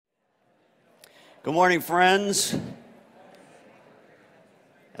Good morning, friends.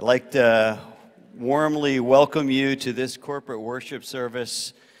 I'd like to warmly welcome you to this corporate worship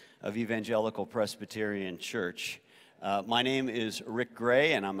service of Evangelical Presbyterian Church. My name is Rick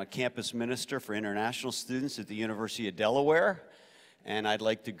Gray, and I'm a campus minister for international students at the University of Delaware. And I'd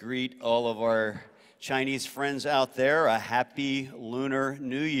like to greet all of our Chinese friends out there a happy Lunar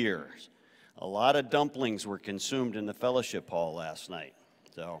New Year. A lot of dumplings were consumed in the fellowship hall last night.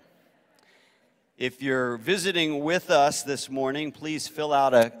 So, if you're visiting with us this morning, please fill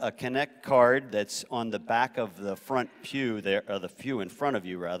out a Connect card that's on the back of the front pew there, or the pew in front of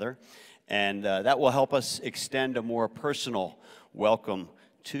you, rather, and that will help us extend a more personal welcome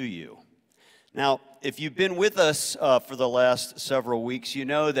to you. Now, if you've been with us for the last several weeks, you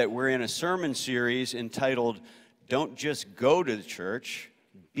know that we're in a sermon series entitled, Don't Just Go to the Church,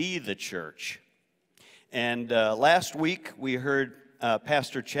 Be the Church. And last week, we heard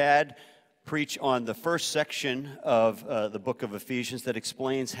Pastor Chad preach on the first section of the book of Ephesians that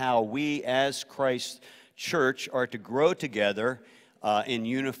explains how we as Christ's church are to grow together in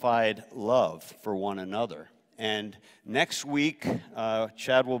unified love for one another. And next week,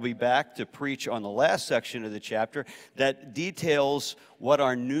 Chad will be back to preach on the last section of the chapter that details what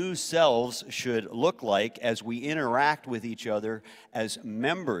our new selves should look like as we interact with each other as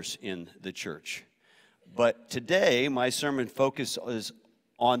members in the church. But today, my sermon focus is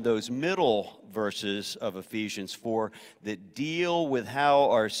on those middle verses of Ephesians 4 that deal with how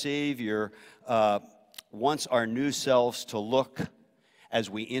our Savior wants our new selves to look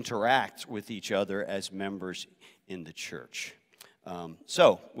as we interact with each other as members in the church.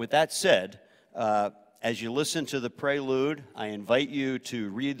 So, with that said, as you listen to the prelude, I invite you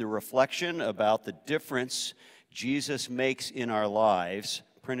to read the reflection about the difference Jesus makes in our lives,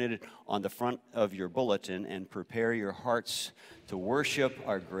 printed on the front of your bulletin, and prepare your hearts to worship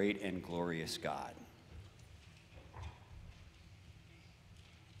our great and glorious God.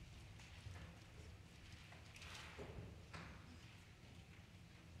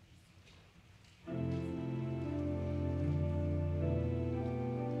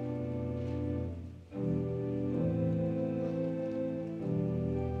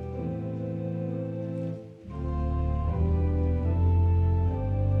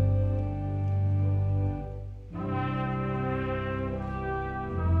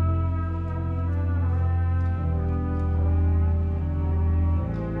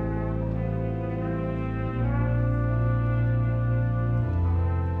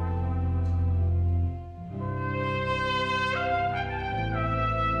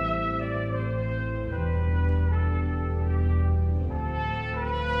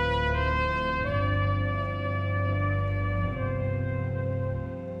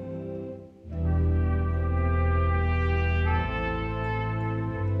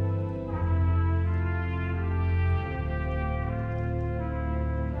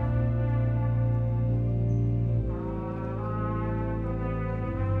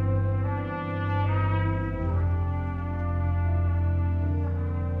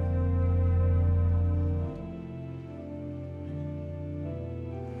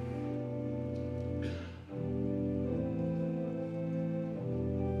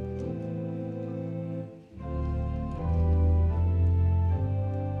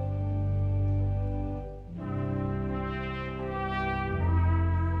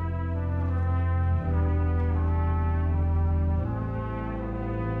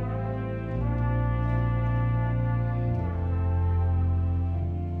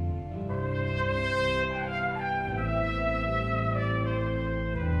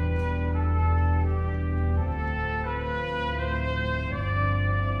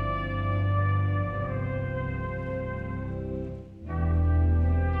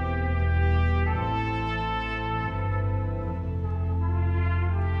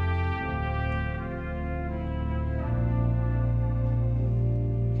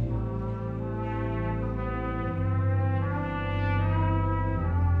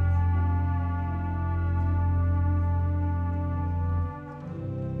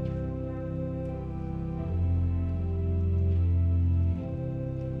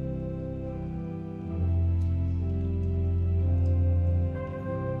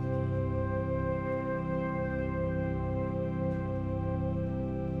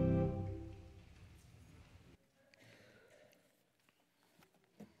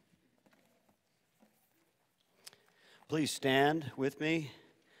 Please stand with me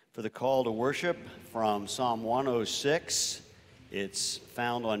for the call to worship from Psalm 106. It's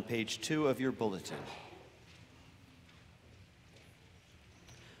found on page 2 of your bulletin.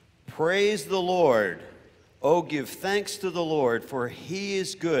 Praise the Lord. Oh, give thanks to the Lord, for he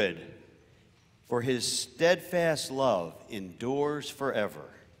is good. For his steadfast love endures forever.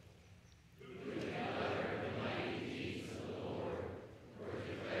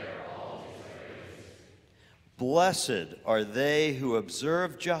 Blessed are they who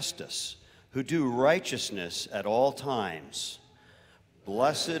observe justice, who do righteousness at all times.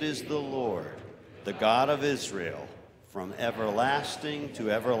 Blessed is the Lord, the God of Israel, from everlasting to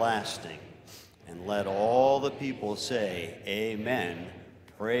everlasting. And let all the people say, Amen.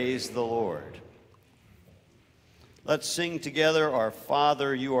 Praise the Lord. Let's sing together, Our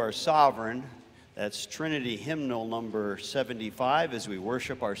Father, You Are Sovereign. That's Trinity Hymnal number 75 as we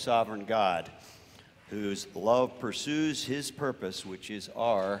worship our sovereign God, whose love pursues his purpose, which is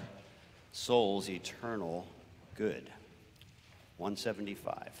our soul's eternal good.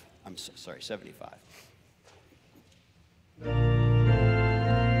 75.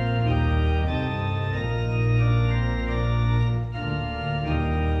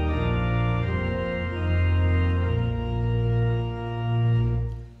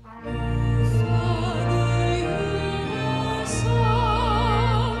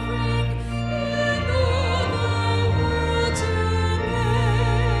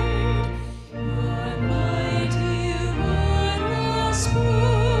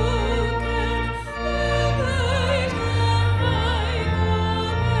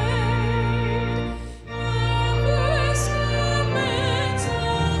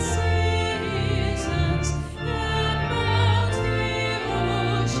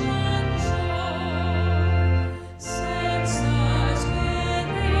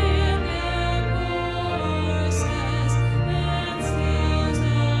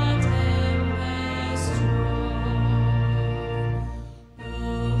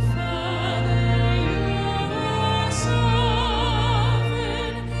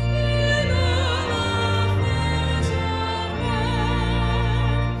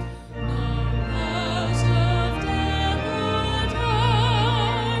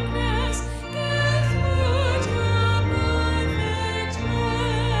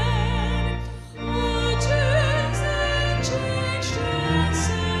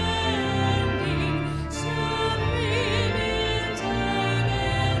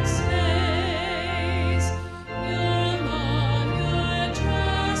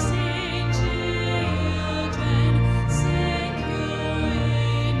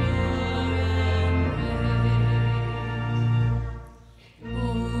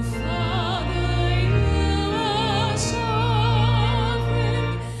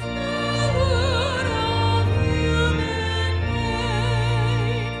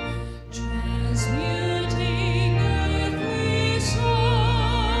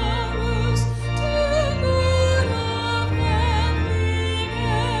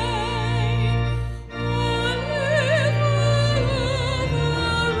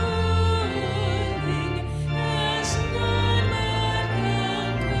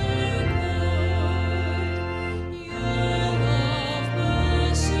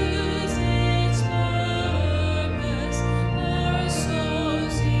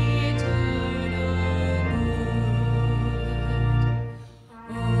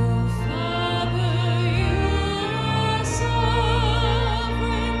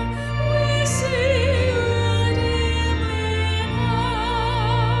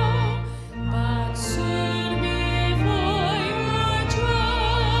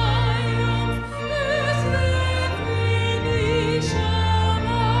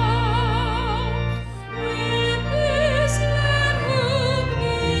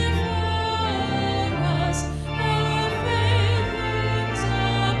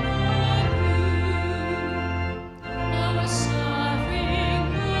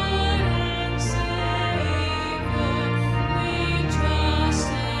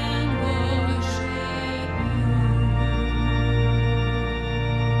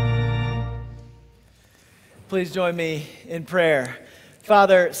 Please join me in prayer.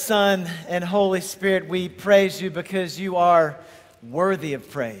 Father, Son, and Holy Spirit, we praise you because you are worthy of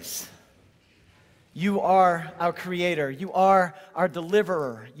praise. You are our creator. You are our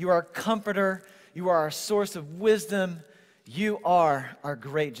deliverer. You are our comforter. You are our source of wisdom. You are our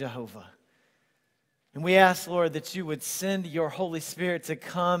great Jehovah. And we ask, Lord, that you would send your Holy Spirit to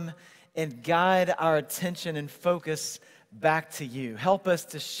come and guide our attention and focus back to you. Help us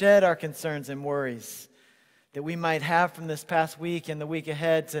to shed our concerns and worries that we might have from this past week and the week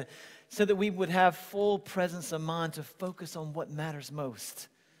ahead, so that we would have full presence of mind to focus on what matters most,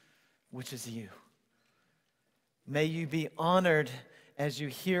 which is you. May you be honored as you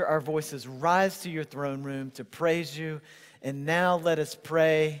hear our voices rise to your throne room to praise you. And now let us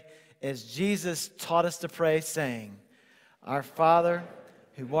pray as Jesus taught us to pray, saying, Our Father,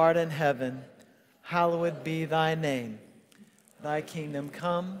 who art in heaven, hallowed be thy name. Thy kingdom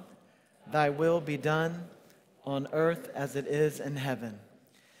come, thy will be done on earth as it is in heaven.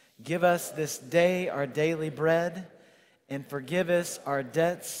 Give us this day our daily bread, and forgive us our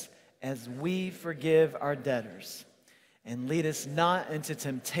debts as we forgive our debtors. And lead us not into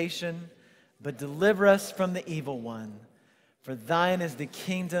temptation, but deliver us from the evil one. For thine is the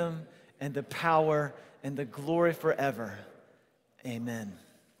kingdom and the power and the glory forever. Amen.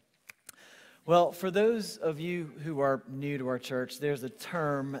 Well, for those of you who are new to our church, there's a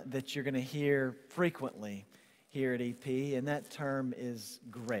term that you're going to hear frequently here at EP, and that term is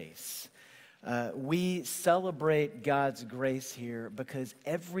grace. We celebrate God's grace here because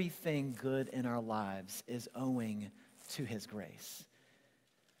everything good in our lives is owing to His grace.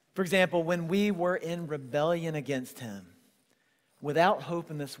 For example, when we were in rebellion against Him, without hope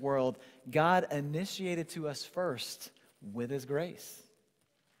in this world, God initiated to us first with His grace.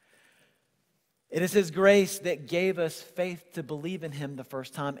 It is His grace that gave us faith to believe in Him the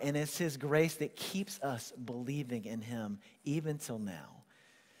first time, and it's His grace that keeps us believing in Him even till now.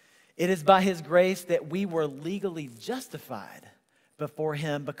 It is by His grace that we were legally justified before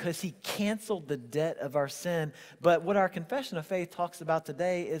Him because He canceled the debt of our sin. But what our confession of faith talks about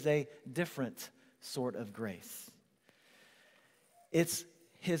today is a different sort of grace. It's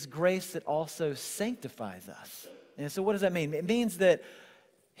His grace that also sanctifies us. And so what does that mean? It means that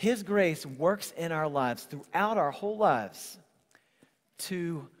His grace works in our lives, throughout our whole lives,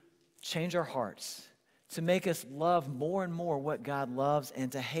 to change our hearts, to make us love more and more what God loves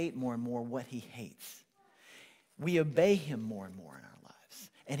and to hate more and more what He hates. We obey Him more and more in our lives.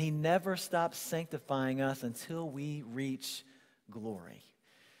 And He never stops sanctifying us until we reach glory.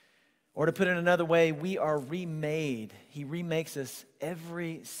 Or to put it another way, we are remade. He remakes us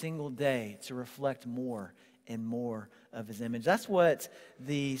every single day to reflect more and more of His image. That's what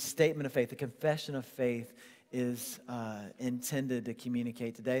the statement of faith, the confession of faith, is intended to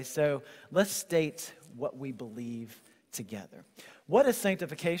communicate today. So let's state what we believe together. What is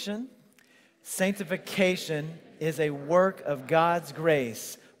sanctification? Sanctification is a work of God's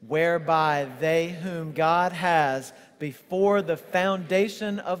grace, whereby they whom God has before the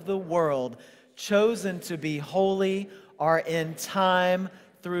foundation of the world chosen to be holy are in time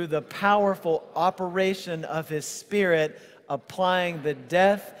through the powerful operation of His Spirit, applying the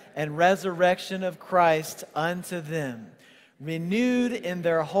death and resurrection of Christ unto them, renewed in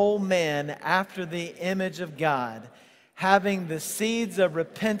their whole man after the image of God, having the seeds of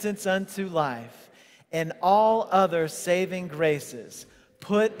repentance unto life, and all other saving graces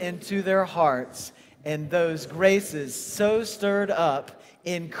put into their hearts, and those graces so stirred up,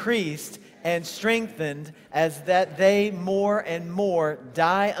 increased, and strengthened, as that they more and more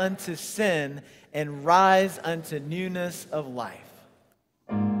die unto sin and rise unto newness of life.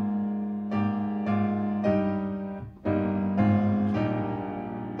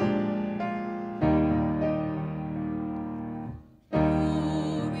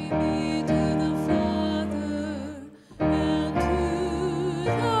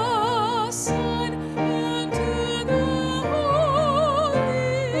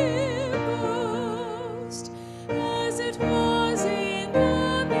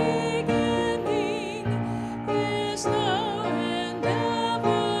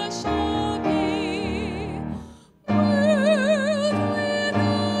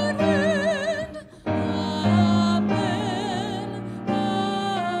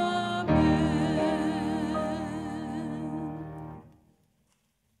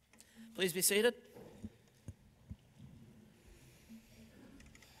 Please be seated.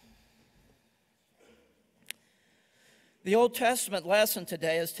 The Old Testament lesson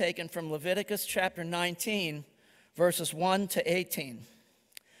today is taken from Leviticus chapter 19, verses 1 to 18.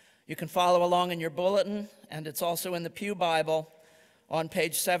 You can follow along in your bulletin, and it's also in the Pew Bible on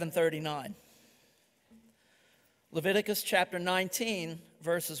page 739. Leviticus chapter 19,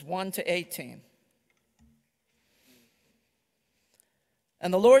 verses 1 to 18.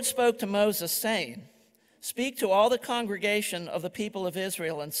 And the Lord spoke to Moses, saying, Speak to all the congregation of the people of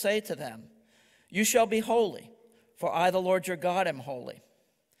Israel, and say to them, You shall be holy, for I, the Lord your God, am holy.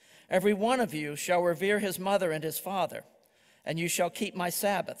 Every one of you shall revere his mother and his father, and you shall keep my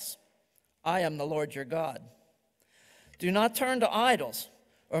Sabbaths. I am the Lord your God. Do not turn to idols,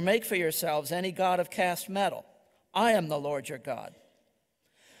 or make for yourselves any god of cast metal. I am the Lord your God.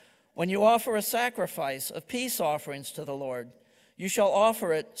 When you offer a sacrifice of peace offerings to the Lord, you shall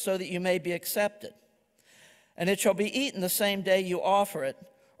offer it so that you may be accepted. And it shall be eaten the same day you offer it,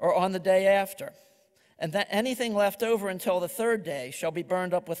 or on the day after. And that anything left over until the third day shall be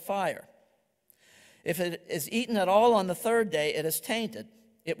burned up with fire. If it is eaten at all on the third day, it is tainted.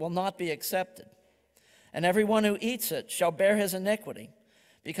 It will not be accepted. and everyone who eats it shall bear his iniquity,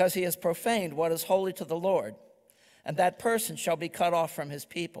 because he has profaned what is holy to the Lord, and that person shall be cut off from his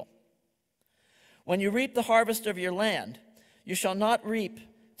people. When you reap the harvest of your land, you shall not reap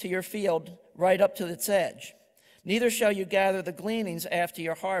to your field right up to its edge, neither shall you gather the gleanings after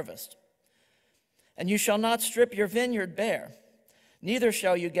your harvest. And you shall not strip your vineyard bare, neither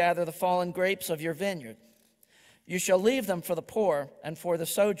shall you gather the fallen grapes of your vineyard. You shall leave them for the poor and for the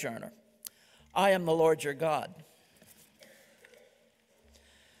sojourner. I am the Lord your God.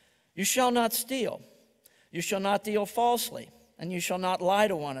 You shall not steal. You shall not deal falsely, and you shall not lie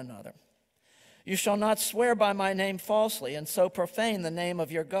to one another. You shall not swear by my name falsely, and so profane the name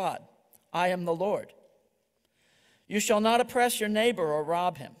of your God. I am the Lord. You shall not oppress your neighbor or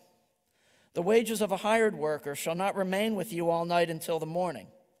rob him. The wages of a hired worker shall not remain with you all night until the morning.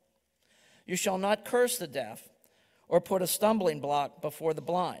 You shall not curse the deaf or put a stumbling block before the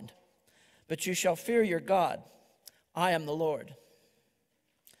blind, but you shall fear your God. I am the Lord.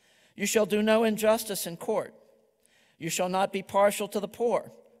 You shall do no injustice in court. You shall not be partial to the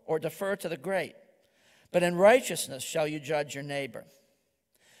poor or defer to the great, but in righteousness shall you judge your neighbor.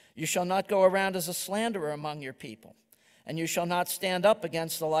 You shall not go around as a slanderer among your people, and you shall not stand up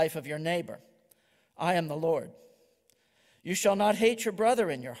against the life of your neighbor. I am the Lord. You shall not hate your brother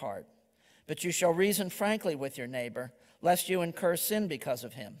in your heart, but you shall reason frankly with your neighbor, lest you incur sin because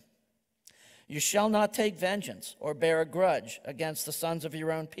of him. You shall not take vengeance or bear a grudge against the sons of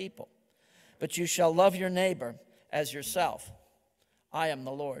your own people, but you shall love your neighbor as yourself. I am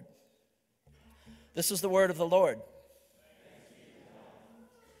the Lord. This is the word of the Lord.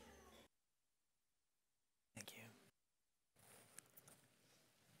 Thank you.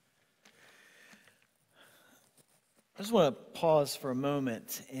 I just want to pause for a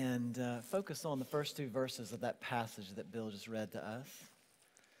moment and focus on the first two verses of that passage that Bill just read to us.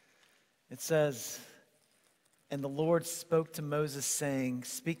 It says, "And the Lord spoke to Moses, saying,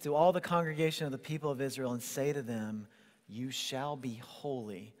 Speak to all the congregation of the people of Israel and say to them, You shall be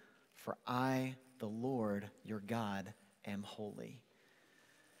holy, for I, the Lord, your God, am holy."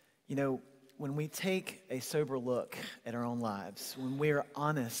 You know, when we take a sober look at our own lives, when we are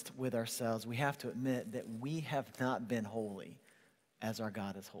honest with ourselves, we have to admit that we have not been holy as our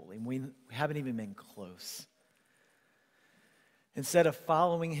God is holy. We haven't even been close. Instead of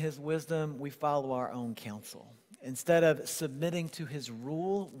following his wisdom, we follow our own counsel. Instead of submitting to his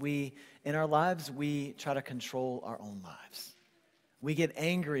rule, in our lives, we try to control our own lives. We get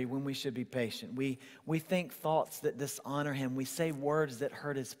angry when we should be patient. We think thoughts that dishonor him. We say words that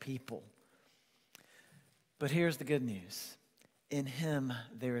hurt his people. But here's the good news. In him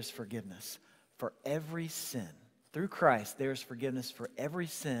there is forgiveness for every sin. Through Christ, there is forgiveness for every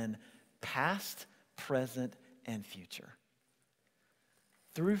sin, past, present, and future.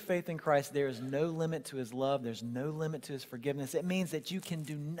 Through faith in Christ, there is no limit to his love. There's no limit to his forgiveness. It means that you can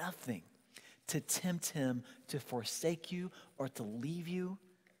do nothing to tempt him to forsake you or to leave you.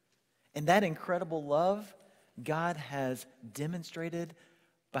 And that incredible love, God has demonstrated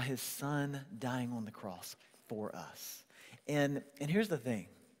by his Son dying on the cross for us. And here's the thing.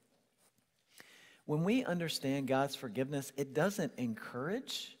 When we understand God's forgiveness, it doesn't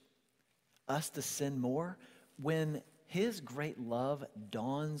encourage us to sin more. When his great love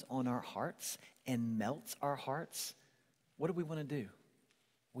dawns on our hearts and melts our hearts, what do we want to do?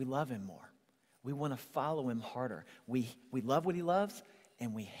 We love him more. We want to follow him harder. We love what he loves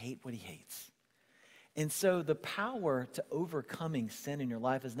and we hate what he hates. And so the power to overcoming sin in your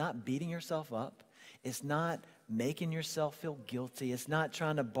life is not beating yourself up. It's not making yourself feel guilty. It's not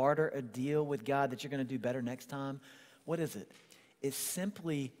trying to barter a deal with God that you're going to do better next time. What is it? It's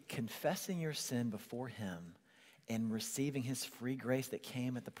simply confessing your sin before him and receiving his free grace that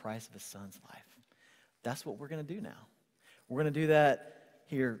came at the price of his Son's life. That's what we're going to do now. We're going to do that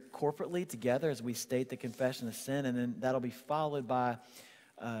here corporately together as we state the confession of sin, and then that'll be followed by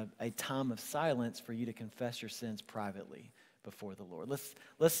a time of silence for you to confess your sins privately before the Lord.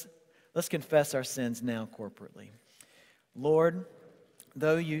 Let's confess our sins now corporately. Lord,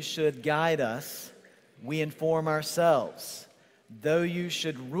 though you should guide us, we inform ourselves. Though you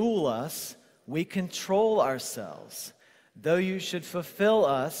should rule us, we control ourselves. Though you should fulfill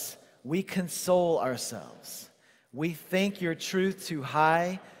us, we console ourselves. We think your truth too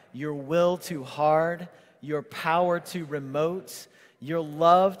high, your will too hard, your power too remote, your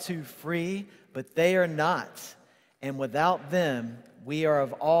love too free, but they are not. And without them, we are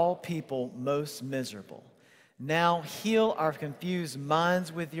of all people most miserable. Now heal our confused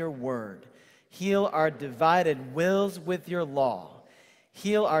minds with your word. Heal our divided wills with your law.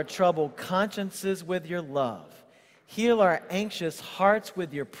 Heal our troubled consciences with your love. Heal our anxious hearts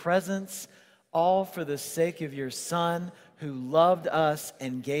with your presence. all for the sake of your Son who loved us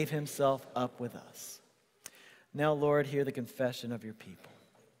and gave himself up with us. Now, Lord, hear the confession of your people.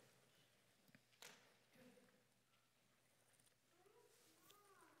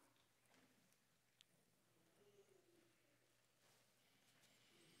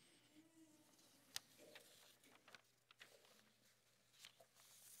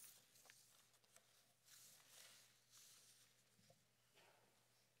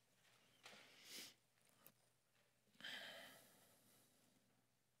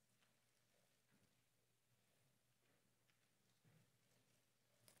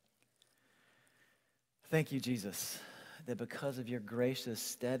 Thank you, Jesus, that because of your gracious,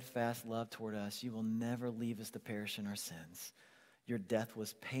 steadfast love toward us, you will never leave us to perish in our sins. Your death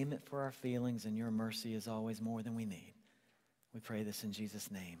was payment for our feelings, and your mercy is always more than we need. We pray this in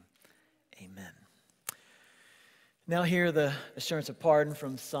Jesus' name. Amen. Now hear the assurance of pardon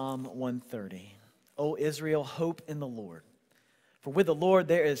from Psalm 130. O Israel, hope in the Lord. For with the Lord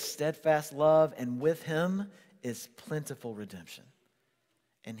there is steadfast love, and with him is plentiful redemption.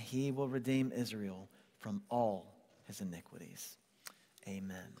 And he will redeem Israel from all his iniquities.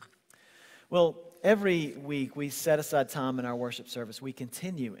 Amen. Well, every week we set aside time in our worship service. We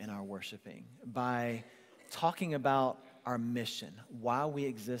continue in our worshiping by talking about our mission, why we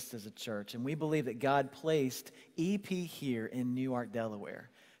exist as a church. And we believe that God placed EP here in Newark,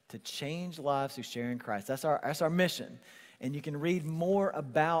 Delaware, to change lives through sharing Christ. That's our mission. And you can read more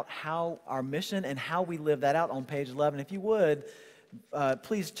about how our mission and how we live that out on page 11. If you would,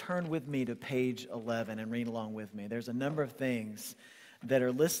 please turn with me to page 11 and read along with me. There's a number of things that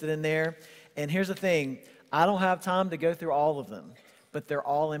are listed in there. And here's the thing, I don't have time to go through all of them, but they're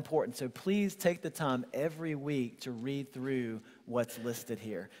all important. So please take the time every week to read through what's listed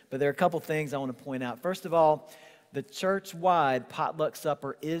here. But there are a couple things I want to point out. First of all, the church-wide potluck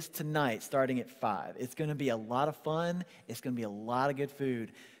supper is tonight starting at 5. It's going to be a lot of fun. It's going to be a lot of good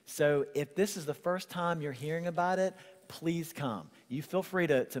food. So if this is the first time you're hearing about it, please come. You feel free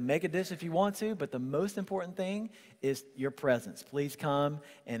to make a dish if you want to, but the most important thing is your presence. Please come,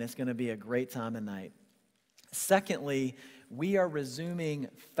 and it's going to be a great time tonight. Secondly, we are resuming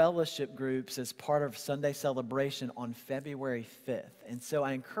fellowship groups as part of Sunday celebration on February 5th. And so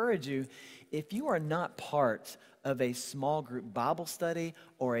I encourage you, if you are not part of a small group Bible study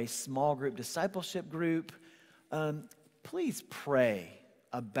or a small group discipleship group, please pray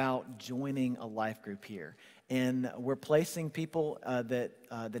about joining a life group here. And we're placing people that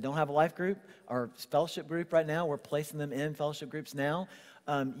don't have a life group or fellowship group right now. We're placing them in fellowship groups now.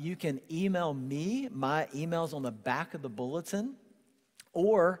 You can email me. My email's on the back of the bulletin.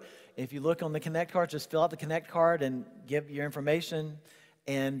 Or if you look on the Connect card, just fill out the Connect card and give your information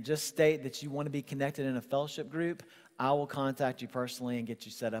and just state that you want to be connected in a fellowship group. I will contact you personally and get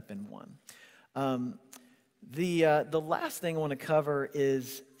you set up in one. The last thing I want to cover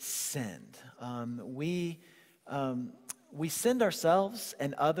is send. We send ourselves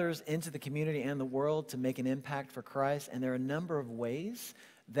and others into the community and the world to make an impact for Christ, and there are a number of ways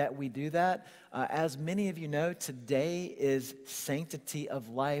that we do that. As many of you know, today is Sanctity of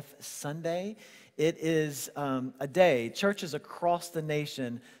Life Sunday. It is a day churches across the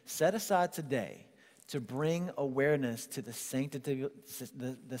nation set aside today to bring awareness to the sanctity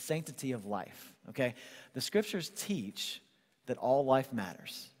of life. Okay, the scriptures teach that all life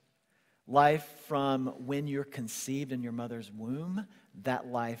matters. Life from when you're conceived in your mother's womb, that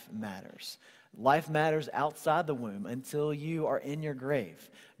life matters. Life matters outside the womb until you are in your grave.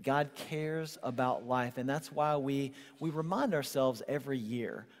 God cares about life, and that's why we remind ourselves every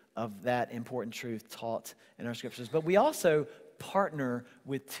year of that important truth taught in our scriptures. But we also partner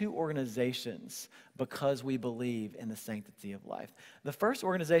with two organizations because we believe in the sanctity of life. The first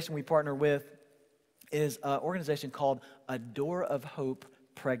organization we partner with is an organization called A Door of Hope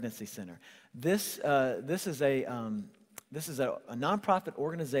Pregnancy Center. This is a nonprofit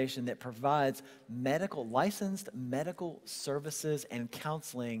organization that provides licensed medical services and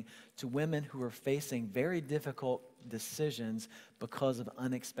counseling to women who are facing very difficult decisions because of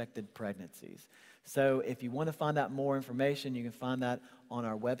unexpected pregnancies. So if you want to find out more information, you can find that on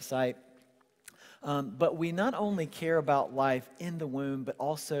our website. But we not only care about life in the womb, but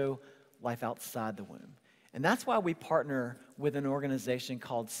also life outside the womb. And that's why we partner with an organization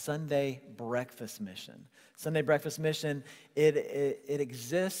called Sunday Breakfast Mission. Sunday Breakfast Mission, it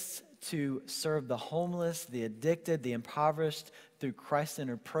exists to serve the homeless, the addicted, the impoverished through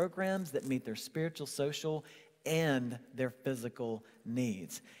Christ-centered programs that meet their spiritual, social, and their physical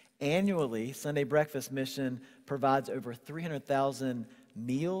needs. Annually, Sunday Breakfast Mission provides over 300,000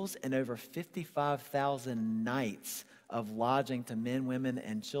 meals and over 55,000 nights of lodging to men, women,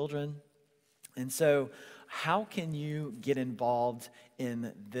 and children. And so how can you get involved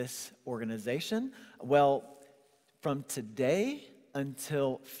in this organization? Well, from today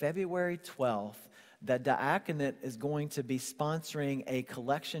until February 12th, the diaconate is going to be sponsoring a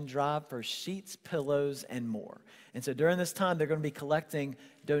collection drive for sheets, pillows, and more. And so during this time, they're going to be collecting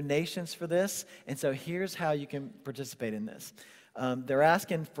donations for this. And so here's how you can participate in this. They're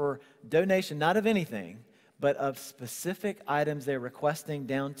asking for donation, not of anything, but of specific items they're requesting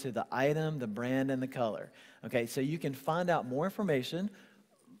down to the item, the brand, and the color. Okay, so you can find out more information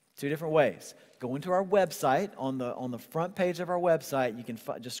two different ways. Go into our website. On the front page of our website, you can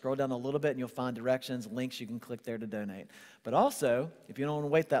just scroll down a little bit and you'll find directions, links you can click there to donate. But also, if you don't want to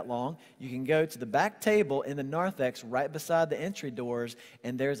wait that long, you can go to the back table in the narthex right beside the entry doors,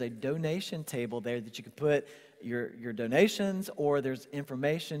 and there's a donation table there that you can put your donations, or there's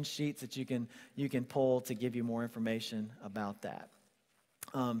information sheets that you can pull to give you more information about that.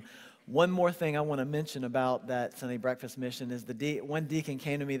 One more thing I want to mention about that Sunday breakfast mission is one deacon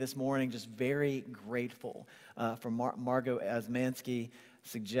came to me this morning just very grateful for Margot Asmansky's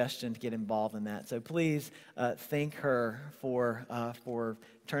suggestion to get involved in that. So please thank her for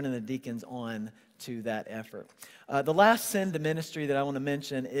turning the deacons on to that effort. The last send to ministry that I want to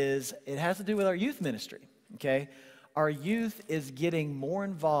mention it has to do with our youth ministry. Okay, our youth is getting more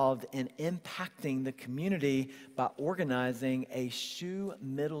involved in impacting the community by organizing a Shoe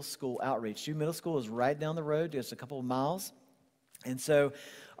Middle School outreach. Shoe Middle School is right down the road, just a couple of miles. And so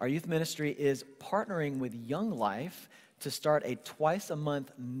our youth ministry is partnering with Young Life to start a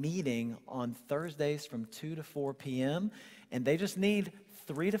twice-a-month meeting on Thursdays from 2 to 4 p.m. And they just need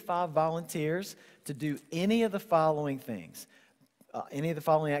 3 to 5 volunteers to do any of the following things, any of the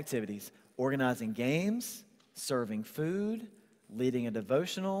following activities: organizing games, serving food, leading a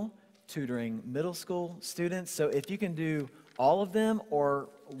devotional, tutoring middle school students. So if you can do all of them or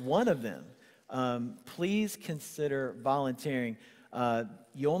one of them, please consider volunteering.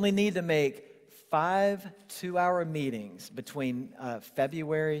 You only need to make 5 2-hour meetings between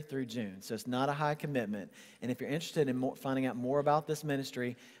February through June. So it's not a high commitment. And if you're interested in finding out more about this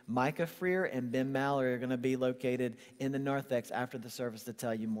ministry, Micah Freer and Ben Mallory are going to be located in the narthex after the service to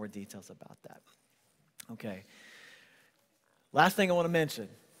tell you more details about that. Okay. Last thing I want to mention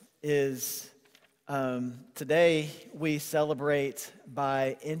is today we celebrate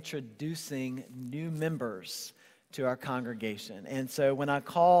by introducing new members to our congregation. And so when I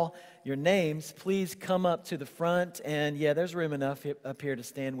call your names, please come up to the front. And yeah, there's room enough up here to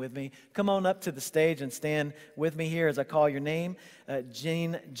stand with me. Come on up to the stage and stand with me here as I call your name.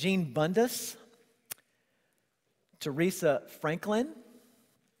 Jean Bundas, Teresa Franklin,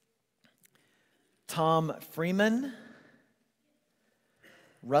 Tom Freeman,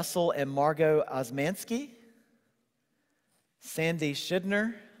 Russell and Margot Osmansky, Sandy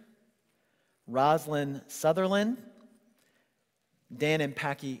Shidner, Roslyn Sutherland, Dan and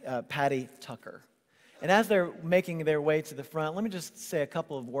Patty Tucker. And as they're making their way to the front, let me just say a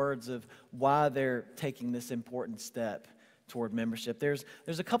couple of words of why they're taking this important step toward membership. There's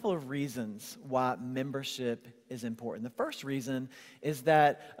a couple of reasons why membership is important. The first reason is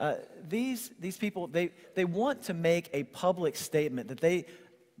that these people, they want to make a public statement that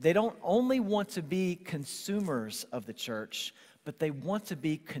they don't only want to be consumers of the church, but they want to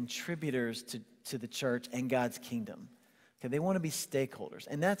be contributors to the church and God's kingdom. Okay, they want to be stakeholders,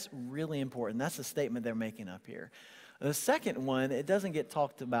 and that's really important. That's the statement they're making up here. The second one, it doesn't get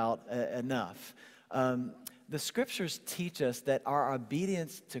talked about enough. The scriptures teach us that our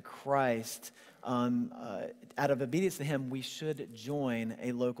obedience to Christ, out of obedience to Him, we should join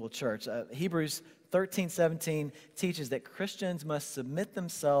a local church. Hebrews 13:17 teaches that Christians must submit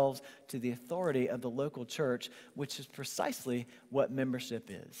themselves to the authority of the local church, which is precisely what membership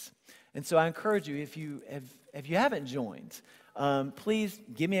is. And so I encourage you, if you haven't joined, please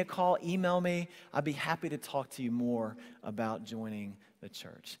give me a call, email me. I'd be happy to talk to you more about joining the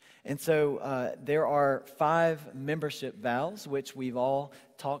church. And so there are 5 membership vows, which we've all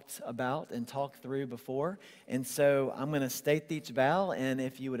talked about and talked through before. And so I'm going to state each vow, and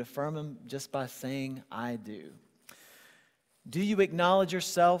if you would affirm them just by saying, I do. Do you acknowledge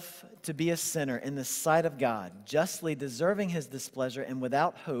yourself to be a sinner in the sight of God, justly deserving His displeasure and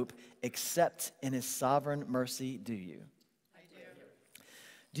without hope, except in His sovereign mercy, do you?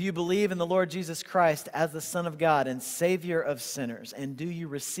 Do you believe in the Lord Jesus Christ as the Son of God and Savior of sinners? And do you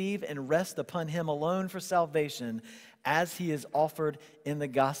receive and rest upon Him alone for salvation as He is offered in the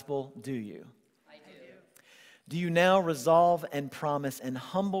gospel? Do you? I do. Do you now resolve and promise in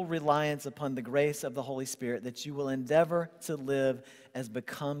humble reliance upon the grace of the Holy Spirit that you will endeavor to live as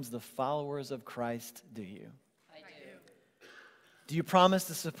becomes the followers of Christ? Do you? Do you promise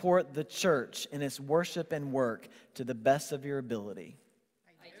to support the church in its worship and work to the best of your ability?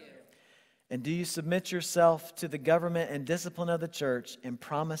 I do. And do you submit yourself to the government and discipline of the church and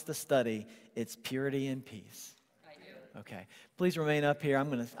promise to study its purity and peace? I do. Okay. Please remain up here. I'm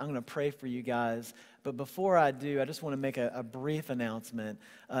gonna pray for you guys. But before I do, I just want to make a brief announcement.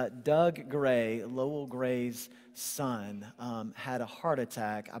 Doug Gray, Lowell Gray's son, had a heart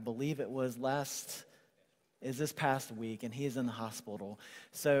attack. I believe it was this past week, and he is in the hospital.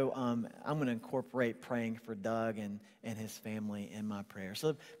 So I'm going to incorporate praying for Doug and his family in my prayer.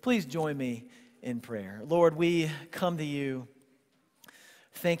 So please join me in prayer. Lord, we come to you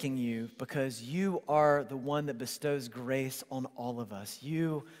thanking you because you are the one that bestows grace on all of us.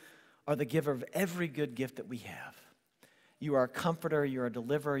 You are the giver of every good gift that we have. You are a comforter, you are a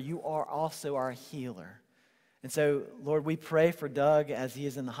deliverer, you are also our healer. And so, Lord, we pray for Doug as he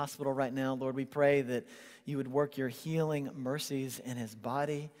is in the hospital right now. Lord, we pray that you would work your healing mercies in his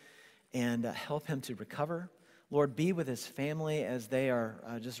body and help him to recover. Lord, be with his family as they are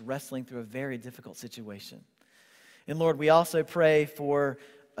just wrestling through a very difficult situation. And Lord, we also pray for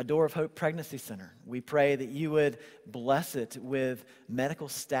a Door of Hope Pregnancy Center. We pray that you would bless it with medical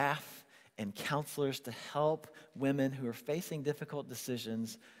staff and counselors to help women who are facing difficult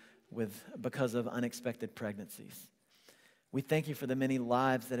decisions because of unexpected pregnancies. We thank you for the many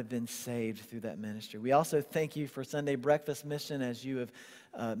lives that have been saved through that ministry. We also thank you for Sunday Breakfast Mission as you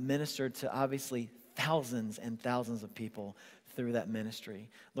have ministered to obviously thousands and thousands of people through that ministry.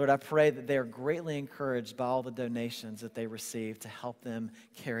 Lord, I pray that they are greatly encouraged by all the donations that they receive to help them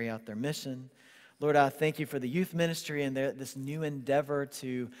carry out their mission. Lord, I thank you for the youth ministry and this new endeavor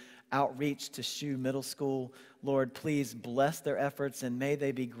to outreach to Shoe Middle School. Lord, please bless their efforts and may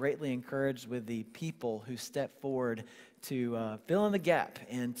they be greatly encouraged with the people who step forward to fill in the gap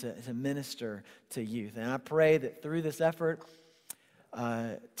and to minister to youth. And I pray that through this effort,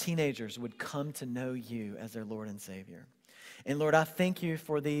 teenagers would come to know you as their Lord and Savior. And Lord, I thank you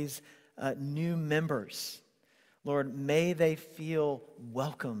for these new members. Lord, may they feel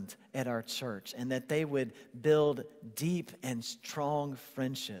welcomed at our church and that they would build deep and strong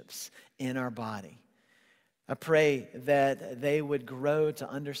friendships in our body. I pray that they would grow to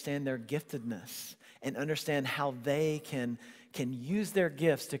understand their giftedness and understand how they can use their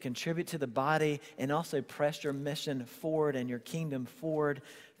gifts to contribute to the body and also press your mission forward and your kingdom forward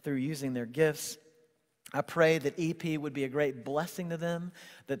through using their gifts. I pray that EP would be a great blessing to them,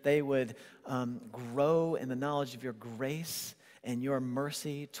 that they would grow in the knowledge of your grace and your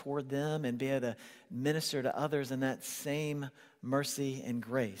mercy toward them and be able to minister to others in that same mercy and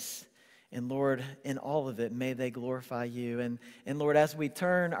grace. And Lord, in all of it, may they glorify you. And Lord, as we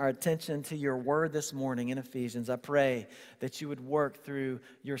turn our attention to your word this morning in Ephesians, I pray that you would work through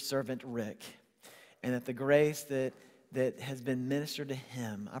your servant Rick and that the grace that has been ministered to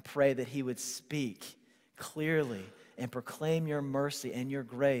him, I pray that he would speak clearly and proclaim your mercy and your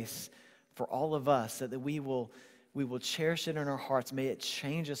grace for all of us so that we will cherish it in our hearts. May it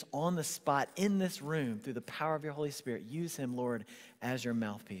change us on the spot in this room through the power of your Holy Spirit. Use him, Lord, as your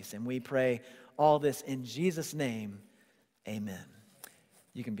mouthpiece. And we pray all this in Jesus' name. Amen.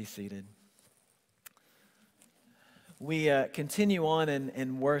 You can be seated. We continue on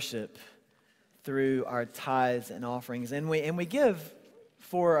in worship through our tithes and offerings. And we give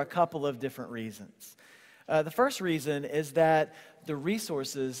for a couple of different reasons. The first reason is that the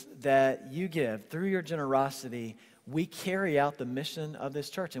resources that you give through your generosity, we carry out the mission of this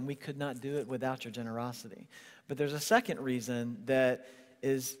church, and we could not do it without your generosity. But there's a second reason that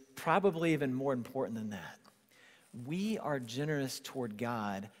is probably even more important than that. We are generous toward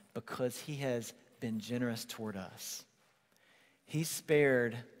God because he has been generous toward us. He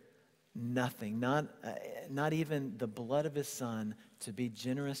spared nothing, not even the blood of his son, to be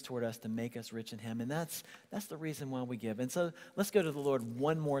generous toward us, to make us rich in him. And that's the reason why we give. And so let's go to the Lord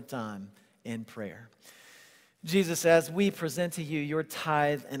one more time in prayer. Jesus, as we present to you your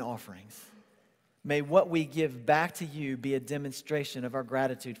tithe and offerings, may what we give back to you be a demonstration of our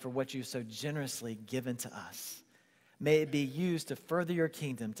gratitude for what you've so generously given to us. May it be used to further your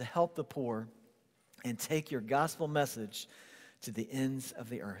kingdom, to help the poor, and take your gospel message to the ends of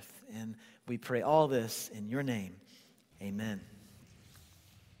the earth. And we pray all this in your name. Amen.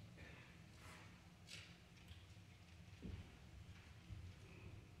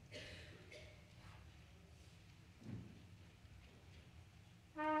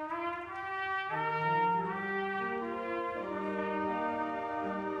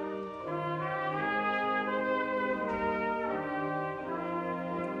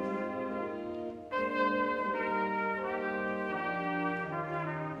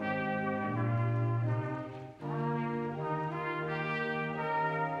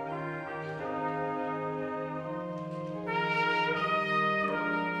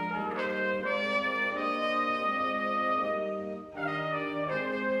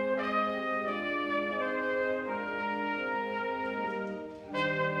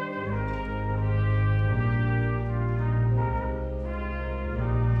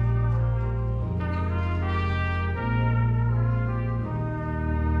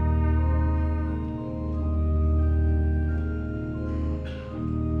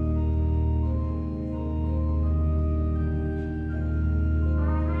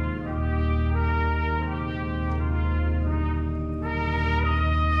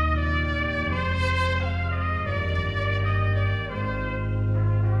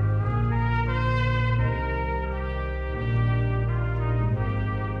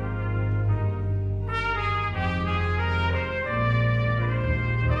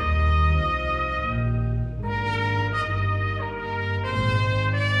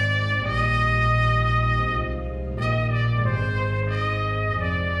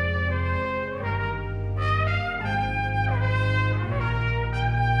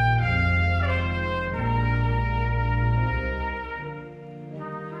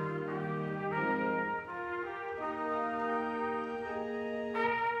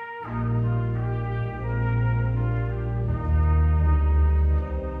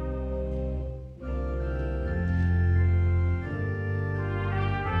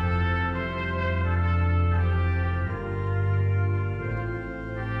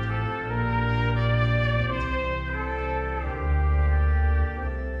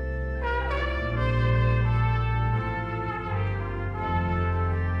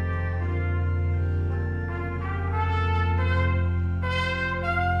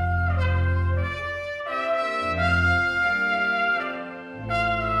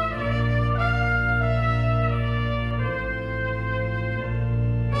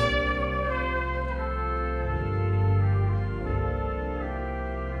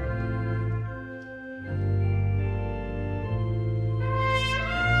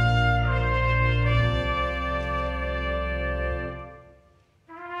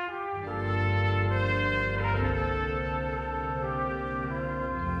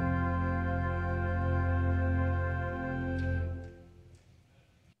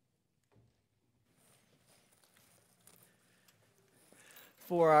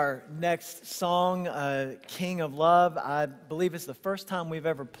 for our next song, King of Love. I believe it's the first time we've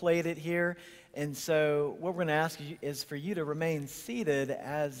ever played it here. And so what we're going to ask you is for you to remain seated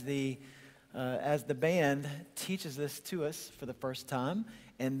as the band teaches this to us for the first time.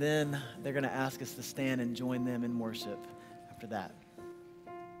 And then they're going to ask us to stand and join them in worship after that.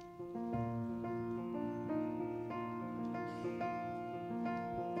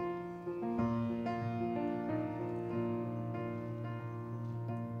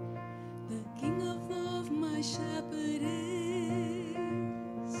 Shepherd is,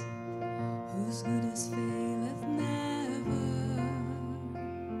 whose goodness faileth never.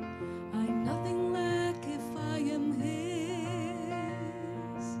 I nothing lack if I am his,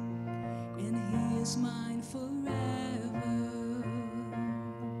 and he is mine forever,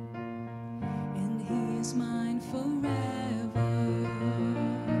 and he is mine forever.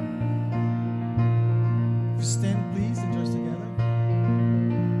 If you stand, please, and join us together.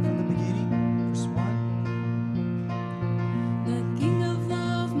 From the beginning, verse 1.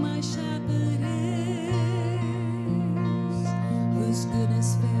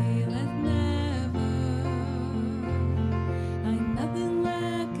 Goodness faileth never. I nothing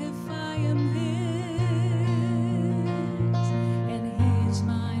lack if I am his, and he is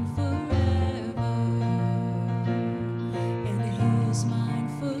mine forever, and he is mine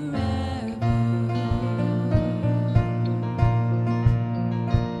forever.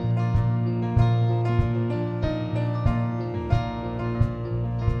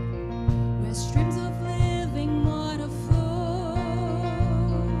 Where streams of living water flow,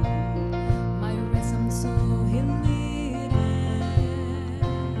 my ransom soul he leadeth,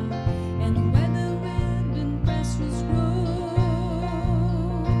 and where the wind and pastures grow,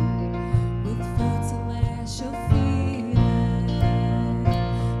 with food celestial feedeth,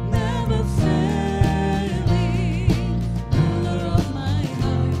 never failing, ruler of my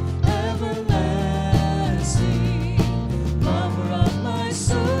heart, everlasting, lover of my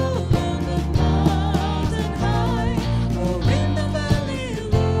soul, on the mountain high, or in the valley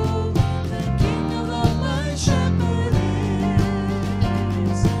low, the King of all my shepherd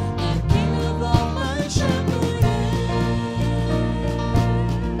is, the King of all my shepherd is.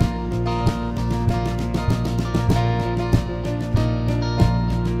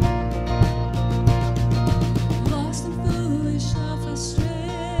 Lost and foolish, off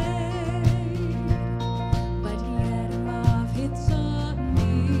astray, but yet love he taught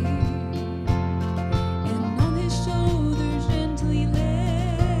me, and on his shoulders gently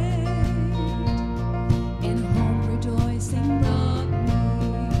laid, and home rejoicing brought me.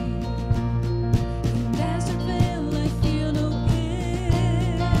 In desert vale I feel no ill,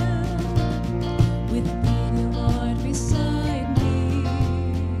 with thee, the Lord, beside me.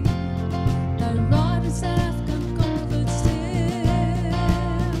 Thy rod and staff can comfort still,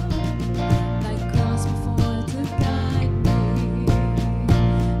 thy cross before to guide me.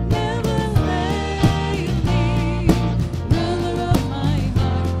 Never failing, ruler of my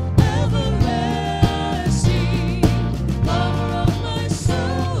heart, everlasting, lover of my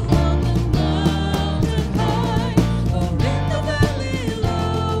soul, on the mountain high, or in the valley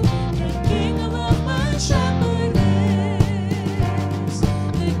low, the King of all my shepherd is,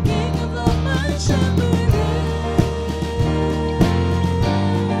 the King of all my shepherd is.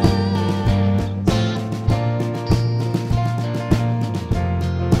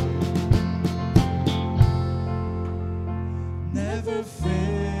 Never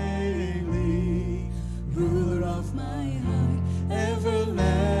failing, ruler of my heart,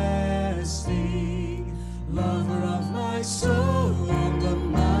 everlasting, lover of my soul, on the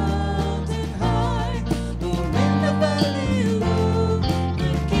mountain high, or in the valley low,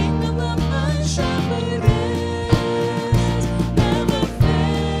 the King of all my shepherd is. Never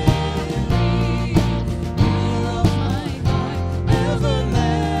failing, ruler of my heart, everlasting,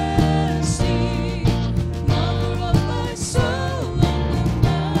 lover of my soul, on the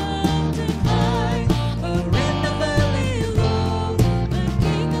mountain high, or in the valley low, the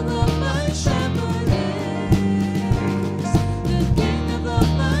King of all my shepherd is, the King of all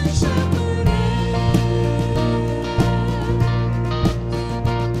my shepherd is.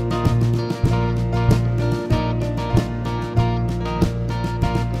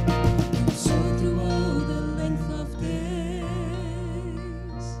 So through all the length of days,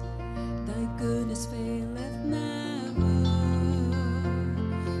 thy goodness faileth never.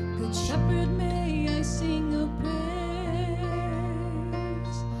 Good shepherd, may I sing of praise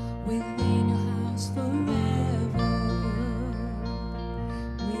within your house forever,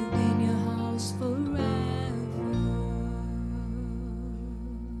 within your house forever.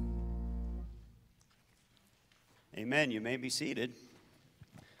 Amen. You may be seated.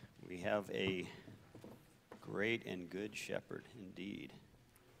 We have a great and good shepherd indeed.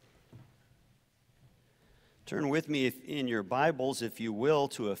 Turn with me in your Bibles, if you will,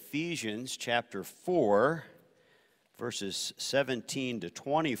 to Ephesians chapter 4, verses 17 to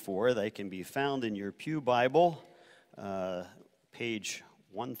 24. They can be found in your pew Bible, page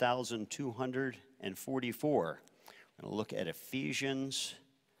 1244. I'm going to look at Ephesians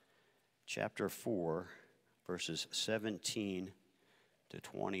chapter 4, verses 17 to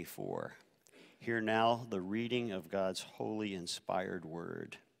 24. Hear now the reading of God's holy, inspired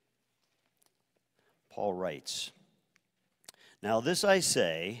word. Paul writes, "Now this I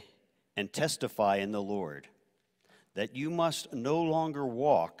say and testify in the Lord, that you must no longer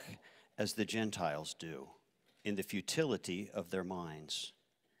walk as the Gentiles do, in the futility of their minds.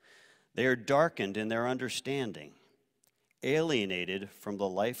 They are darkened in their understanding, alienated from the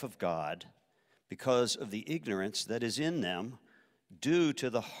life of God because of the ignorance that is in them due to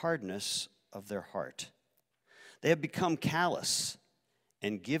the hardness of their heart. They have become callous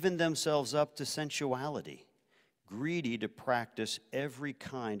and given themselves up to sensuality, greedy to practice every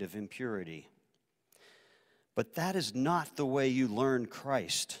kind of impurity. But that is not the way you learned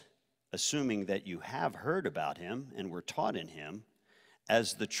Christ, assuming that you have heard about him and were taught in him,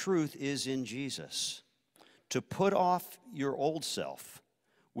 as the truth is in Jesus, to put off your old self,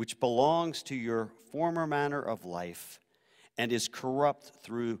 which belongs to your former manner of life and is corrupt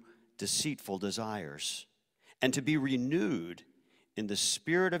through deceitful desires, and to be renewed in the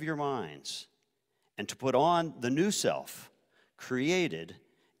spirit of your minds, and to put on the new self, created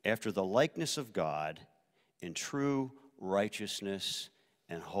after the likeness of God in true righteousness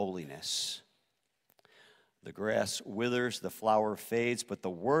and holiness. The grass withers, the flower fades, but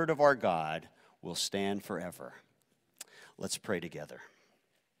the word of our God will stand forever." Let's pray together.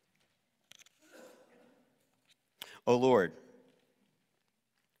 O Lord,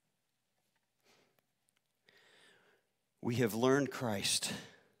 we have learned Christ,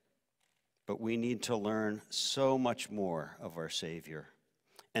 but we need to learn so much more of our Savior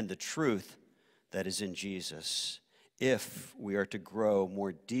and the truth that is in Jesus if we are to grow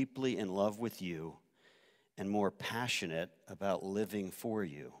more deeply in love with you and more passionate about living for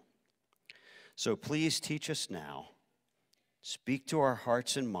you. So please teach us now. Speak to our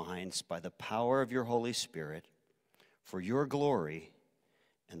hearts and minds by the power of your Holy Spirit for your glory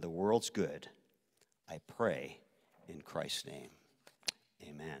and the world's good. I pray in Christ's name.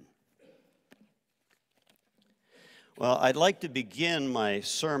 Amen. Well, I'd like to begin my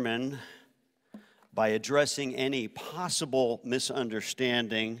sermon by addressing any possible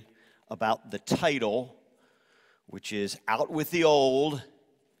misunderstanding about the title, which is Out with the Old,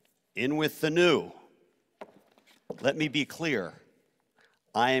 In with the New. Let me be clear.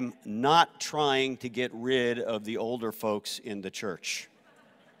 I'm not trying to get rid of the older folks in the church.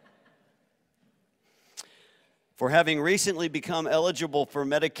 For having recently become eligible for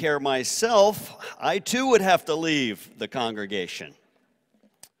Medicare myself, I too would have to leave the congregation.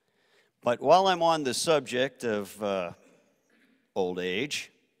 But while I'm on the subject of old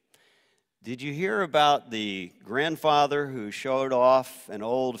age, did you hear about the grandfather who showed off an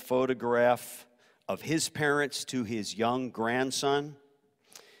old photograph of his parents to his young grandson?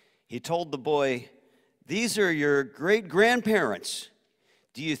 He told the boy, "These are your great-grandparents.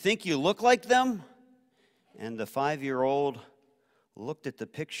 Do you think you look like them?" And the 5-year-old looked at the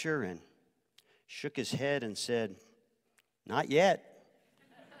picture and shook his head and said, "Not yet."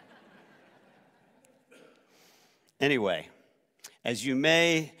 Anyway, as you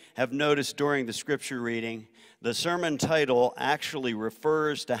may have noticed during the scripture reading, the sermon title actually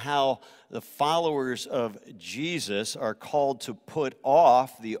refers to how the followers of Jesus are called to put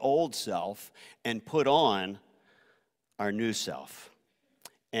off the old self and put on our new self.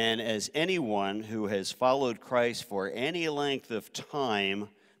 And as anyone who has followed Christ for any length of time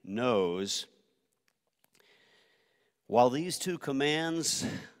knows, while these two commands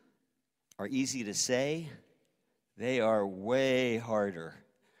are easy to say, they are way harder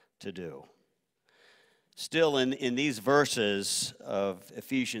to do. Still, in these verses of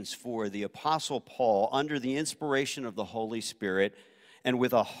Ephesians 4, the Apostle Paul, under the inspiration of the Holy Spirit and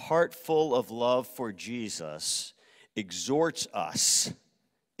with a heart full of love for Jesus, exhorts us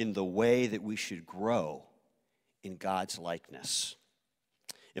in the way that we should grow in God's likeness.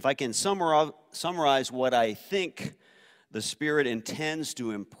 If I can summarize what I think the Spirit intends to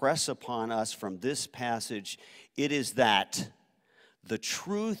impress upon us from this passage, it is that the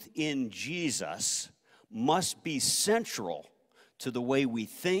truth in Jesus must be central to the way we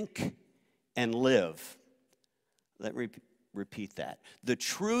think and live. Let me repeat that. The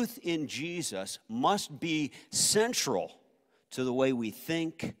truth in Jesus must be central to the way we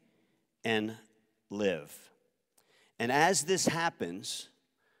think and live. And as this happens,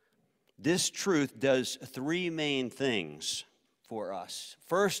 this truth does three main things for us.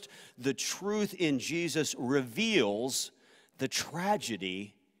 First, the truth in Jesus reveals the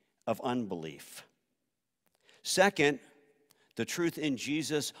tragedy of unbelief. Second, the truth in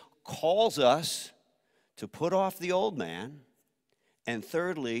Jesus calls us to put off the old man. And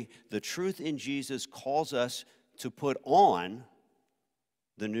thirdly, the truth in Jesus calls us to put on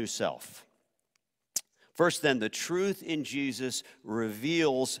the new self. First, then, the truth in Jesus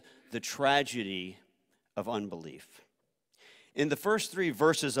reveals the tragedy of unbelief. In the first three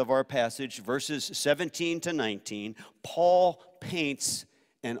verses of our passage, verses 17 to 19, Paul paints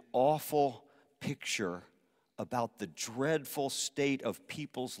an awful picture about the dreadful state of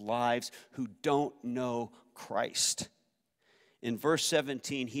people's lives who don't know Christ. In verse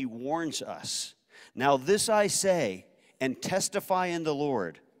 17, he warns us, "Now this I say and testify in the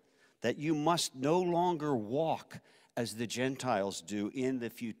Lord, that you must no longer walk as the Gentiles do in the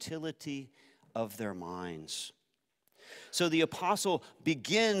futility of their minds." So the apostle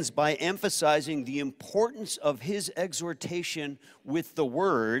begins by emphasizing the importance of his exhortation with the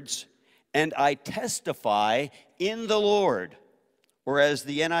words, "And I testify in the Lord," or as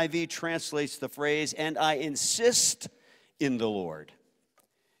the NIV translates the phrase, "And I insist in the Lord."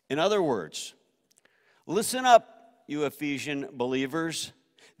 In other words, listen up, you Ephesian believers.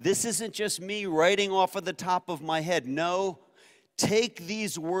 This isn't just me writing off of the top of my head. No, take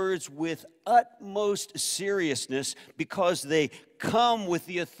these words with utmost seriousness because they come with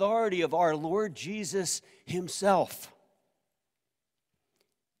the authority of our Lord Jesus himself.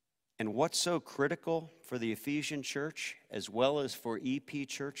 And what's so critical for the Ephesian church as well as for EP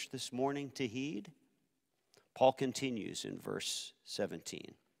Church this morning to heed? Paul continues in verse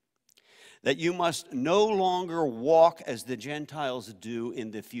 17. That you must no longer walk as the Gentiles do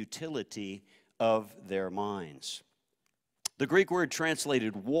in the futility of their minds. The Greek word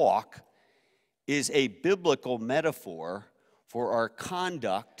translated walk is a biblical metaphor for our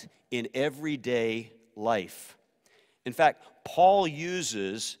conduct in everyday life. In fact, Paul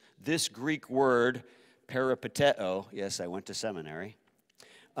uses this Greek word, peripateo, yes, I went to seminary,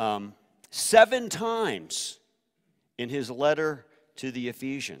 7 times in his letter to the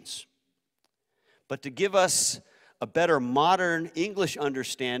Ephesians. But to give us a better modern English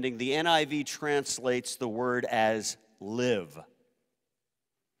understanding, the NIV translates the word as live.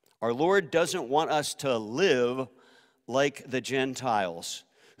 Our Lord doesn't want us to live like the Gentiles,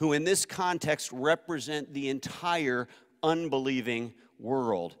 who in this context represent the entire unbelieving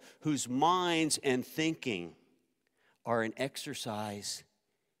world, whose minds and thinking are an exercise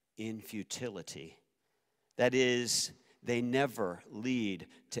in futility. That is, they never lead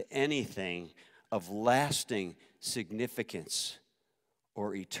to anything of lasting significance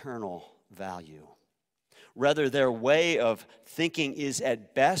or eternal value. Rather, their way of thinking is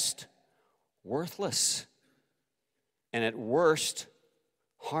at best worthless and at worst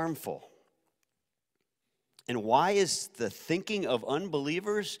harmful. And why is the thinking of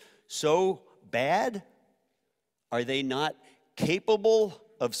unbelievers so bad? Are they not capable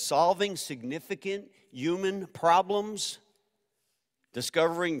of solving significant human problems?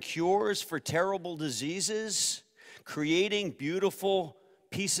 Discovering cures for terrible diseases, creating beautiful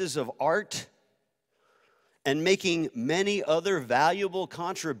pieces of art, and making many other valuable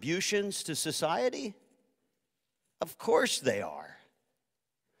contributions to society? Of course they are.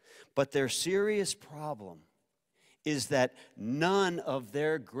 But their serious problem is that none of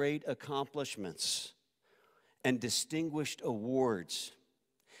their great accomplishments and distinguished awards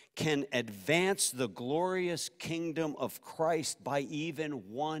can advance the glorious kingdom of Christ by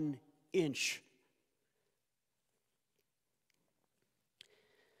even 1 inch.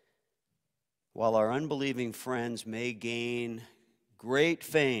 While our unbelieving friends may gain great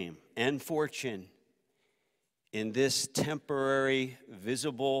fame and fortune in this temporary,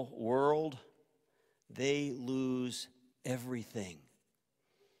 visible world, they lose everything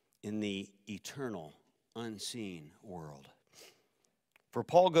in the eternal, unseen world. For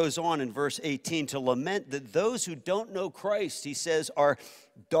Paul goes on in verse 18 to lament that those who don't know Christ, he says, are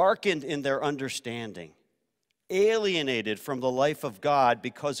darkened in their understanding, alienated from the life of God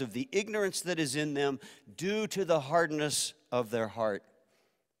because of the ignorance that is in them due to the hardness of their heart.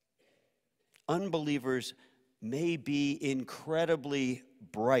 Unbelievers may be incredibly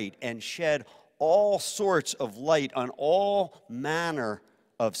bright and shed all sorts of light on all manner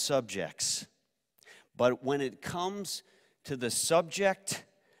of subjects. But when it comes to the subject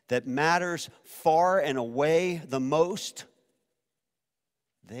that matters far and away the most,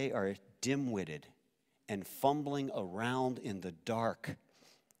 they are dim-witted and fumbling around in the dark,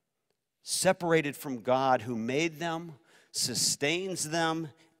 separated from God who made them, sustains them,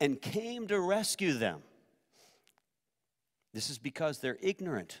 and came to rescue them. This is because they're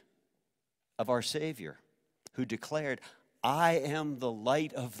ignorant of our Savior, who declared, "I am the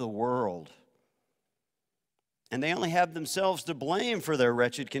light of the world." And they only have themselves to blame for their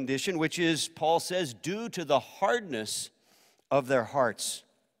wretched condition, which is, Paul says, due to the hardness of their hearts.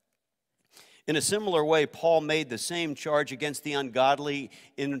 In a similar way, Paul made the same charge against the ungodly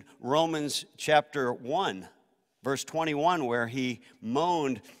in Romans chapter 1, verse 21, where he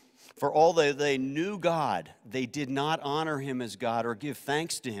moaned, "For although they knew God, they did not honor him as God or give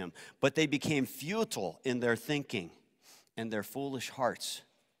thanks to him, but they became futile in their thinking, and their foolish hearts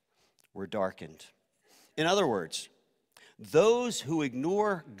were darkened." In other words, those who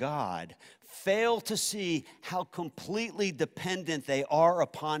ignore God fail to see how completely dependent they are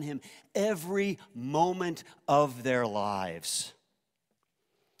upon him every moment of their lives.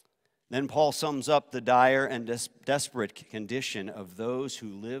 Then Paul sums up the dire and desperate condition of those who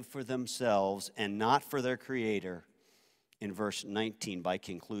live for themselves and not for their Creator in verse 19 by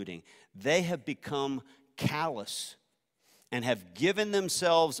concluding, "They have become callous and have given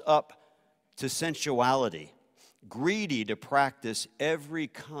themselves up to sensuality, greedy to practice every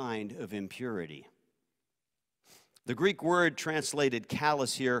kind of impurity." The Greek word translated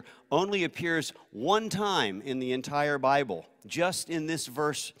callous here only appears one time in the entire Bible, just in this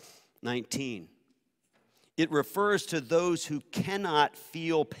verse 19. It refers to those who cannot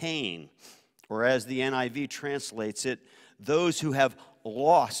feel pain, or as the NIV translates it, those who have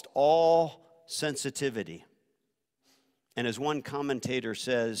lost all sensitivity. And as one commentator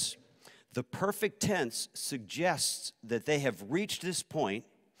says, the perfect tense suggests that they have reached this point,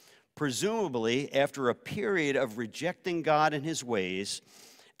 presumably after a period of rejecting God and his ways,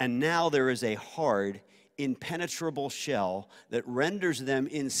 and now there is a hard, impenetrable shell that renders them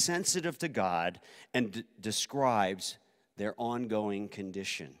insensitive to God and describes their ongoing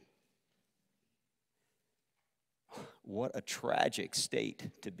condition. What a tragic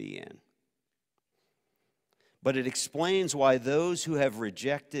state to be in. But it explains why those who have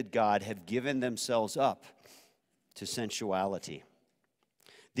rejected God have given themselves up to sensuality.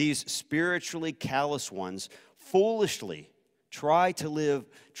 These spiritually callous ones foolishly try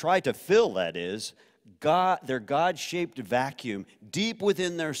to fill, that is, their God-shaped vacuum deep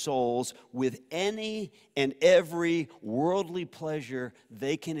within their souls with any and every worldly pleasure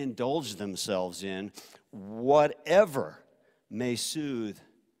they can indulge themselves in, whatever may soothe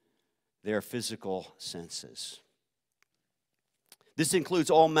their physical senses. This includes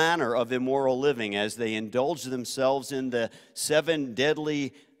all manner of immoral living as they indulge themselves in the 7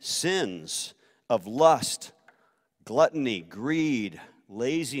 deadly sins of lust, gluttony, greed,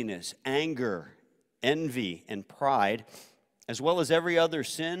 laziness, anger, envy, and pride, as well as every other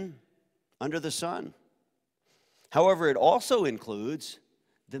sin under the sun. However, it also includes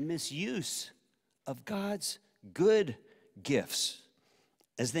the misuse of God's good gifts,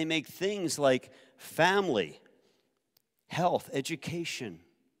 as they make things like family, health, education,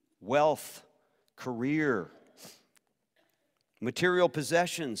 wealth, career, material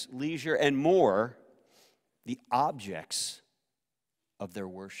possessions, leisure, and more the objects of their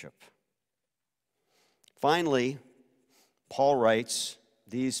worship. Finally, Paul writes,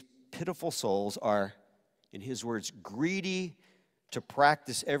 these pitiful souls are, in his words, greedy to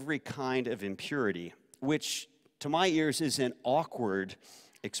practice every kind of impurity, which to my ears is an awkward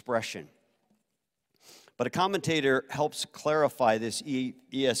expression. But a commentator helps clarify this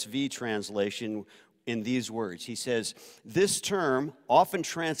ESV translation in these words. He says, this term, often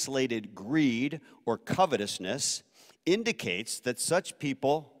translated greed or covetousness, indicates that such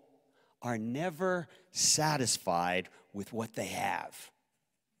people are never satisfied with what they have.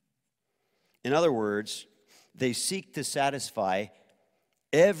 In other words, they seek to satisfy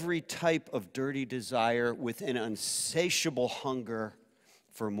every type of dirty desire with an insatiable hunger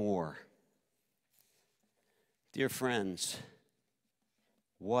for more. Dear friends,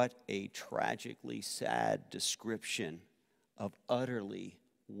 what a tragically sad description of utterly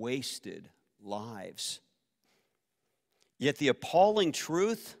wasted lives. Yet the appalling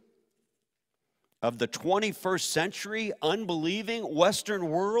truth of the 21st century unbelieving Western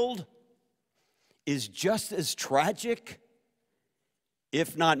world is just as tragic,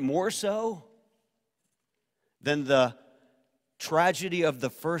 if not more so, than the tragedy of the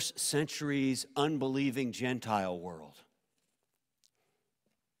first century's unbelieving Gentile world.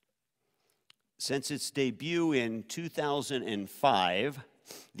 Since its debut in 2005,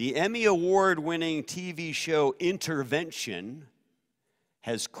 the Emmy Award-winning TV show Intervention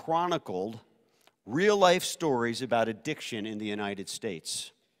has chronicled real-life stories about addiction in the United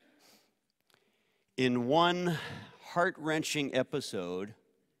States. In one heart-wrenching episode,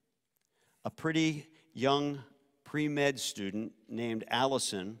 a pretty young pre-med student named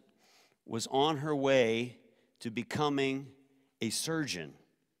Allison was on her way to becoming a surgeon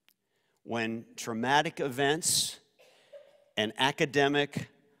when traumatic events and academic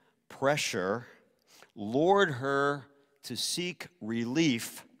pressure lured her to seek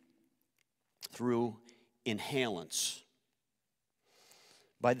relief through inhalants.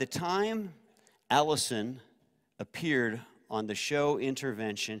 By the time Allison appeared on the show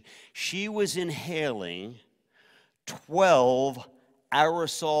Intervention, she was inhaling 12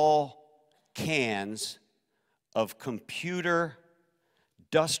 aerosol cans of computer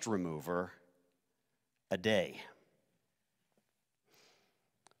dust remover a day.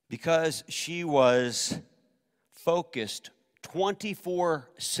 Because she was focused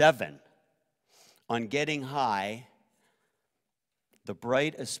 24/7 on getting high, the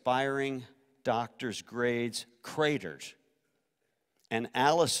bright, aspiring doctor's grades cratered, and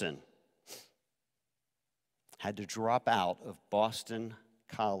Allison had to drop out of Boston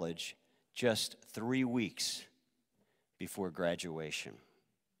College just 3 weeks before graduation.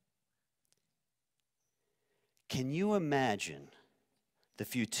 Can you imagine the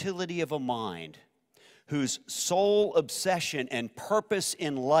futility of a mind whose sole obsession and purpose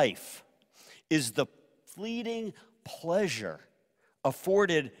in life is the fleeting pleasure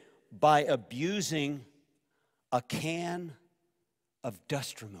afforded by abusing a can of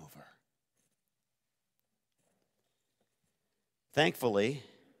dust remover? Thankfully,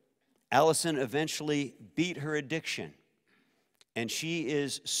 Allison eventually beat her addiction, and she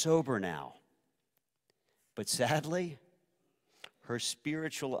is sober now. But sadly, her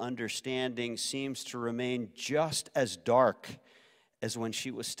spiritual understanding seems to remain just as dark as when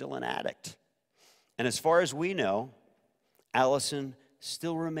she was still an addict. And as far as we know, Allison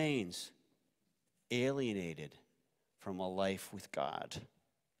still remains alienated from a life with God.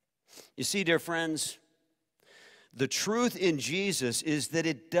 You see, dear friends, the truth in Jesus is that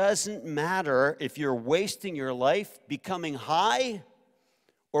it doesn't matter if you're wasting your life becoming high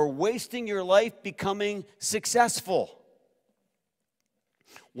or wasting your life becoming successful.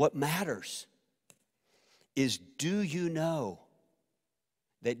 What matters is, do you know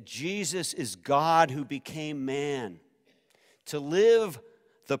that Jesus is God who became man to live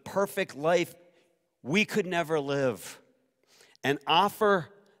the perfect life we could never live and offer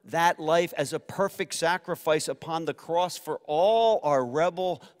that life as a perfect sacrifice upon the cross for all our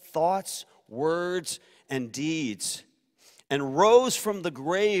rebel thoughts, words, and deeds, and rose from the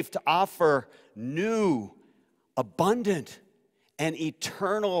grave to offer new, abundant, and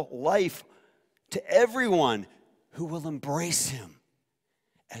eternal life to everyone who will embrace him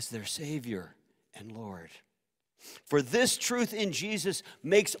as their Savior and Lord. For this truth in Jesus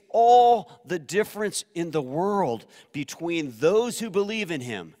makes all the difference in the world between those who believe in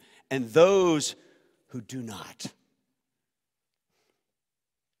him and those who do not.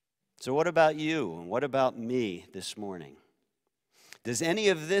 So what about you and what about me this morning? Does any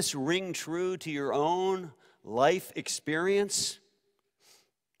of this ring true to your own life experience?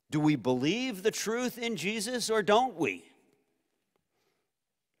 Do we believe the truth in Jesus or don't we?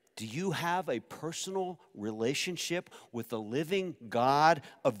 Do you have a personal relationship with the living God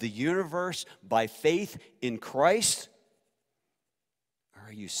of the universe by faith in Christ? Or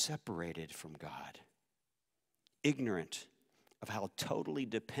are you separated from God, ignorant of how totally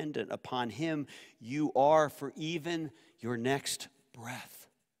dependent upon him you are for even your next breath?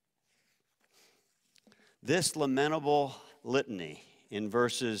 This lamentable litany in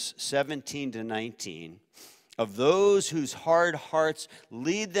verses 17 to 19 of those whose hard hearts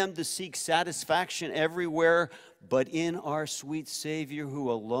lead them to seek satisfaction everywhere but in our sweet Savior, who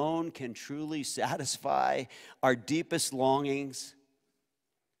alone can truly satisfy our deepest longings,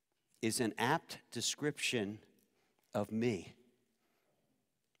 is an apt description of me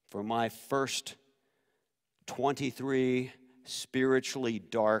for my first 23 spiritually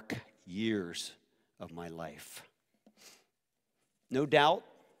dark years of my life. No doubt,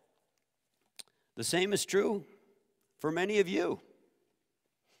 the same is true for many of you.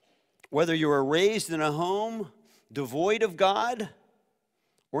 Whether you were raised in a home devoid of God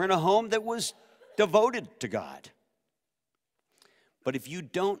or in a home that was devoted to God. But if you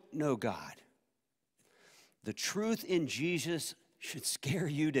don't know God, the truth in Jesus should scare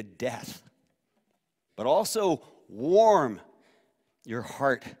you to death, but also warm your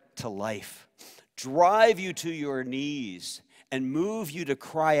heart to life, drive you to your knees, and move you to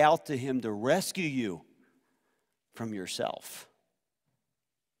cry out to him to rescue you from yourself.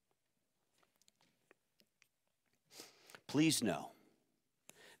 Please know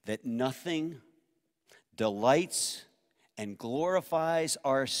that nothing delights and glorifies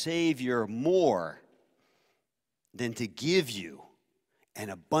our Savior more than to give you an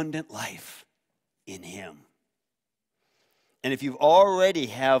abundant life in Him. And if you already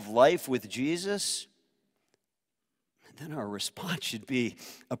have life with Jesus, then our response should be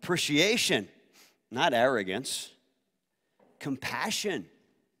appreciation, not arrogance, compassion,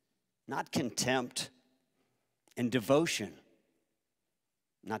 not contempt, and devotion,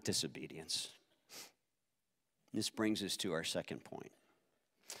 not disobedience. This brings us to our second point,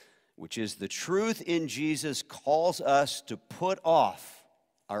 which is the truth in Jesus calls us to put off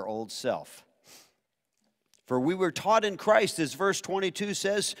our old self. For we were taught in Christ, as verse 22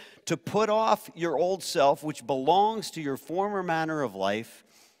 says, to put off your old self, which belongs to your former manner of life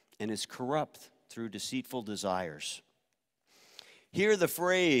and is corrupt through deceitful desires. Here the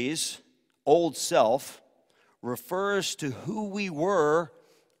phrase, old self, refers to who we were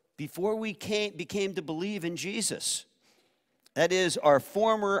before we became to believe in Jesus. That is, our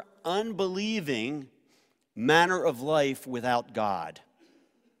former unbelieving manner of life without God.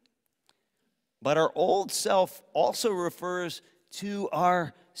 But our old self also refers to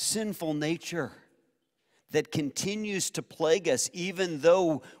our sinful nature that continues to plague us even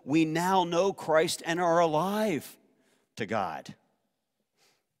though we now know Christ and are alive to God.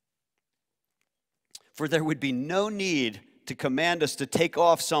 For there would be no need to command us to take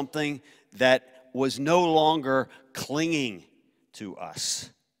off something that was no longer clinging to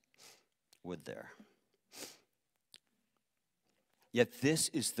us, would there? Yet this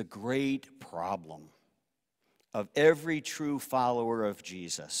is the great problem of every true follower of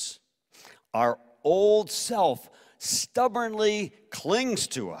Jesus. Our old self stubbornly clings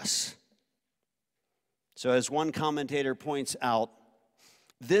to us. So as one commentator points out,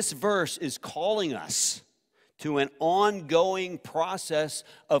 this verse is calling us to an ongoing process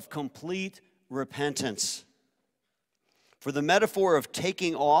of complete repentance. For the metaphor of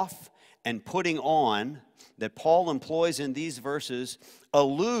taking off and putting on that Paul employs in these verses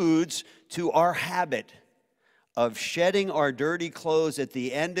alludes to our habit of shedding our dirty clothes at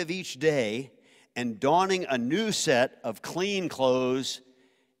the end of each day and donning a new set of clean clothes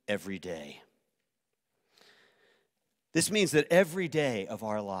every day. This means that every day of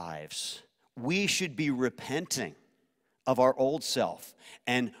our lives, we should be repenting of our old self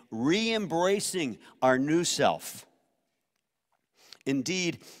and re-embracing our new self.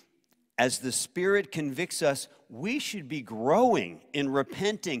 Indeed, as the Spirit convicts us, we should be growing in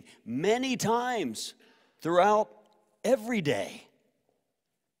repenting many times throughout every day.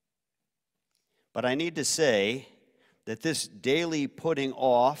 But I need to say that this daily putting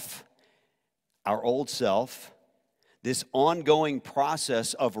off our old self, this ongoing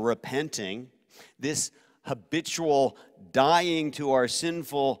process of repenting, this habitual dying to our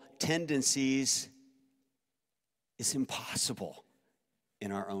sinful tendencies is impossible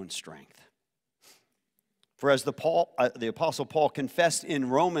in our own strength. For as the Apostle Paul confessed in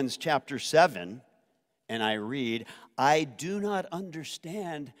Romans chapter 7, and I read, I do not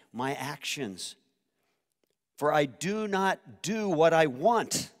understand my actions, for I do not do what I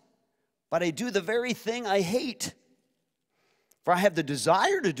want, but I do the very thing I hate. For I have the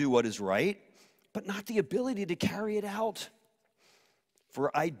desire to do what is right, but not the ability to carry it out.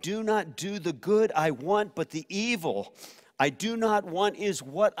 For I do not do the good I want, but the evil I do not want is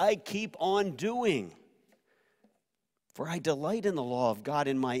what I keep on doing. For I delight in the law of God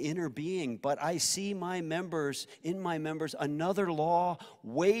in my inner being, but I see in my members another law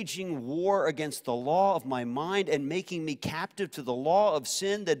waging war against the law of my mind and making me captive to the law of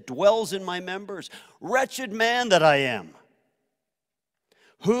sin that dwells in my members. Wretched man that I am!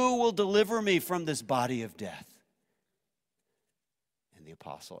 Who will deliver me from this body of death? And the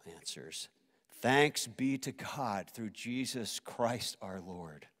apostle answers, thanks be to God through Jesus Christ our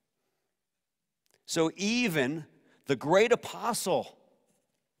Lord. So even the great apostle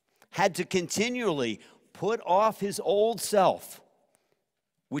had to continually put off his old self,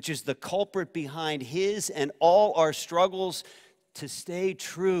 which is the culprit behind his and all our struggles, to stay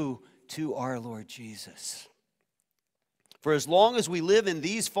true to our Lord Jesus. For as long as we live in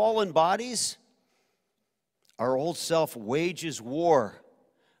these fallen bodies, our old self wages war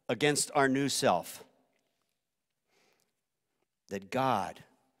against our new self. That God,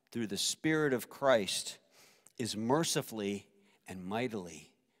 through the Spirit of Christ, is mercifully and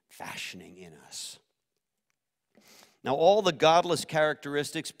mightily fashioning in us. Now, all the godless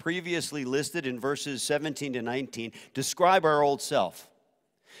characteristics previously listed in verses 17 to 19 describe our old self.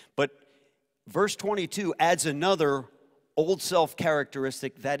 But verse 22 adds another old self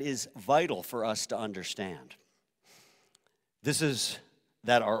characteristic that is vital for us to understand. This is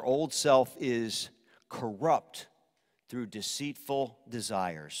that our old self is corrupt through deceitful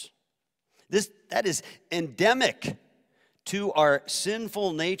desires. That is endemic to our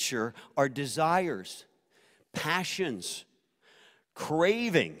sinful nature, our desires, passions,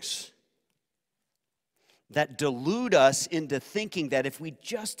 cravings that delude us into thinking that if we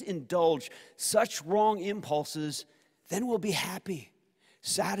just indulge such wrong impulses, then we'll be happy,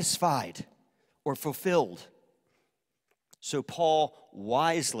 satisfied, or fulfilled. So Paul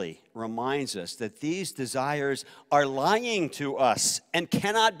wisely reminds us that these desires are lying to us and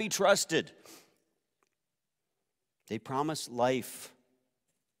cannot be trusted. They promise life,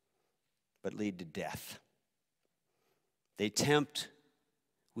 but lead to death. They tempt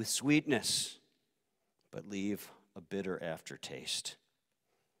with sweetness, but leave a bitter aftertaste.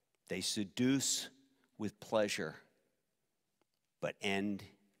 They seduce with pleasure, but end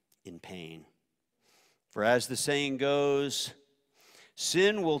in pain. For as the saying goes,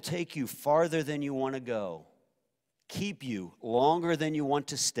 sin will take you farther than you want to go, keep you longer than you want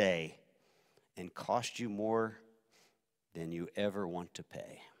to stay, and cost you more than you ever want to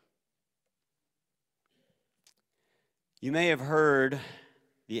pay. You may have heard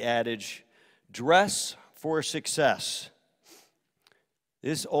the adage, dress for success.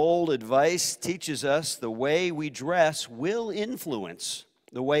 This old advice teaches us the way we dress will influence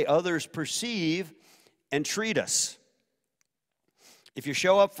the way others perceive and treat us. If you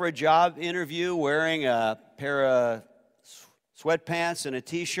show up for a job interview wearing a pair of sweatpants and a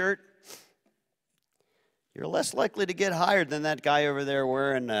t-shirt, you're less likely to get hired than that guy over there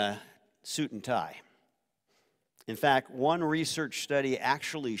wearing a suit and tie. In fact, one research study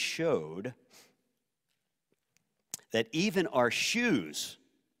actually showed that even our shoes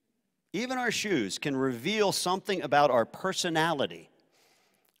can reveal something about our personality,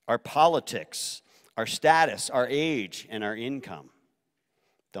 our politics, our status, our age, and our income.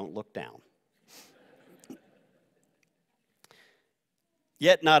 Don't look down.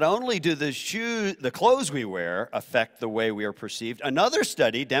 Yet not only do the clothes we wear affect the way we are perceived, another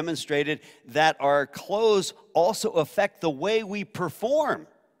study demonstrated that our clothes also affect the way we perform.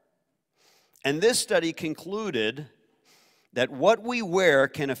 And this study concluded that what we wear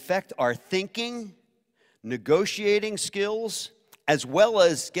can affect our thinking, negotiating skills, as well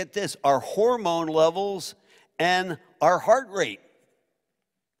as, get this, our hormone levels and our heart rate,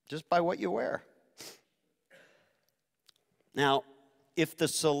 just by what you wear. Now, if the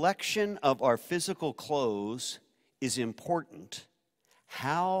selection of our physical clothes is important,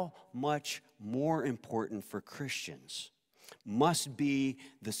 how much more important for Christians must be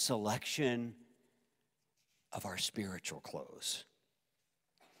the selection of our spiritual clothes.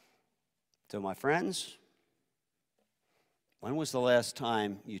 So, my friends, when was the last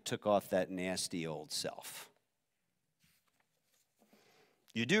time you took off that nasty old self?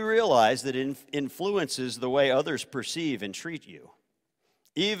 You do realize that it influences the way others perceive and treat you,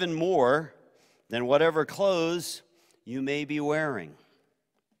 even more than whatever clothes you may be wearing.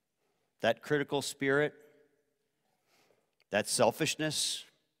 That critical spirit, that selfishness,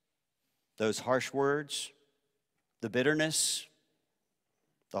 those harsh words, the bitterness,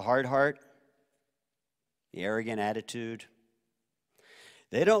 the hard heart, the arrogant attitude,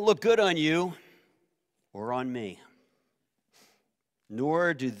 they don't look good on you or on me.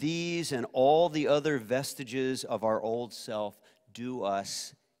 Nor do these and all the other vestiges of our old self do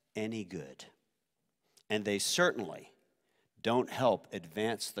us any good. And they certainly don't help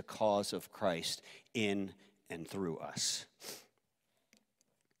advance the cause of Christ in and through us.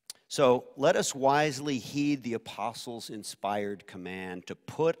 So let us wisely heed the apostles' inspired command to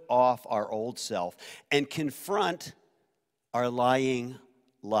put off our old self and confront our lying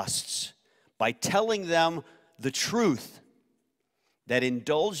lusts by telling them the truth that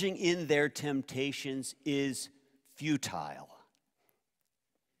indulging in their temptations is futile.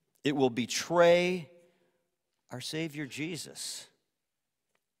 It will betray our Savior Jesus,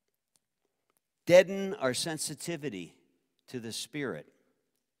 deaden our sensitivity to the Spirit,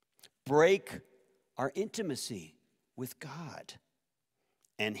 break our intimacy with God,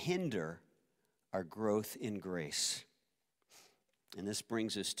 and hinder our growth in grace. And this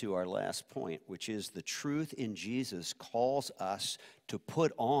brings us to our last point, which is the truth in Jesus calls us to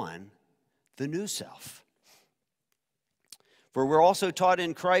put on the new self. For we're also taught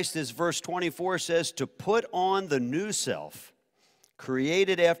in Christ, as verse 24 says, to put on the new self,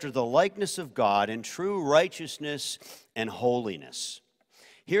 created after the likeness of God in true righteousness and holiness.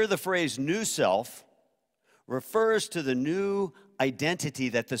 Here the phrase new self refers to the new identity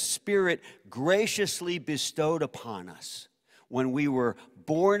that the Spirit graciously bestowed upon us when we were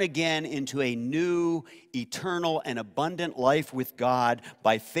born again into a new, eternal, and abundant life with God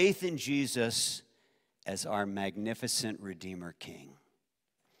by faith in Jesus as our magnificent Redeemer King.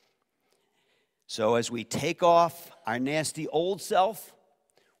 So as we take off our nasty old self,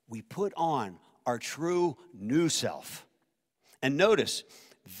 we put on our true new self. And notice,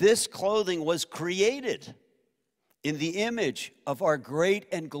 this clothing was created in the image of our great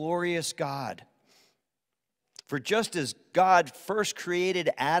and glorious God. For just as God first created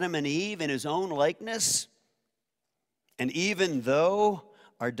Adam and Eve in his own likeness, and even though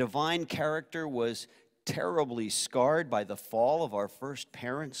our divine character was terribly scarred by the fall of our first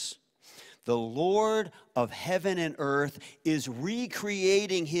parents, the Lord of heaven and earth is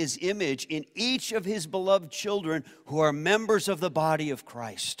recreating his image in each of his beloved children who are members of the body of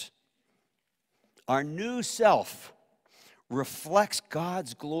Christ. Our new self reflects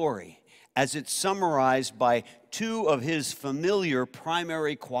God's glory as it's summarized by two of his familiar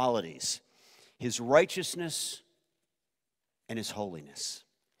primary qualities, his righteousness and his holiness.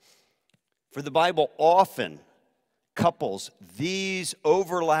 For the Bible often couples these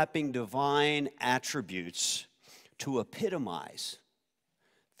overlapping divine attributes to epitomize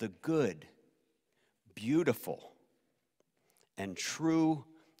the good, beautiful, and true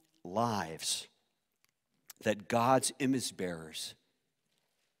lives that God's image bearers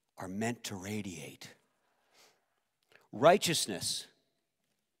are meant to radiate. Righteousness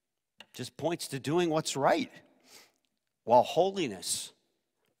just points to doing what's right, while holiness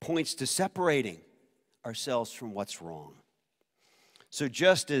points to separating ourselves from what's wrong. So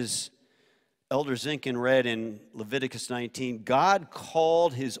just as Elder Zinkin read in Leviticus 19, God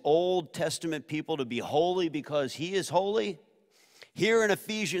called his Old Testament people to be holy because he is holy. Here in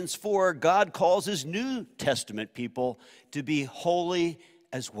Ephesians 4, God calls his New Testament people to be holy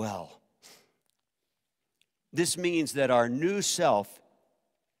as well. This means that our new self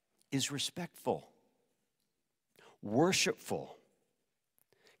is respectful, worshipful,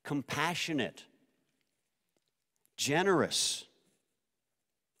 compassionate, generous,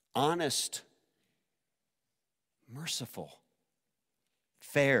 honest, merciful,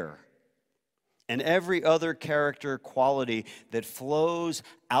 fair, and every other character quality that flows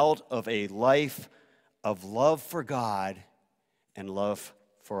out of a life of love for God and love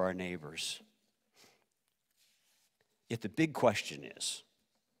for our neighbors. Yet the big question is,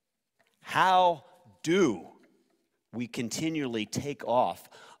 how do we continually take off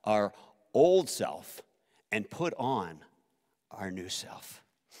our old self and put on our new self?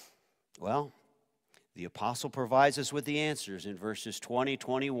 Well, the apostle provides us with the answers in verses 20,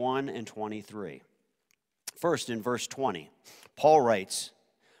 21, and 23. First, in verse 20, Paul writes,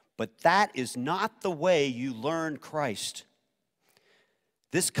 "But that is not the way you learned Christ."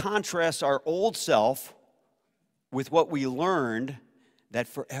 This contrasts our old self with what we learned that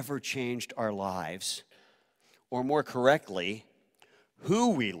forever changed our lives, or more correctly, who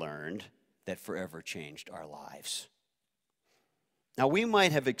we learned that forever changed our lives. Now, we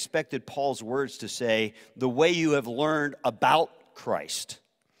might have expected Paul's words to say, "the way you have learned about Christ,"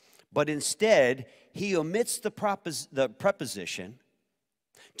 but instead, he omits the preposition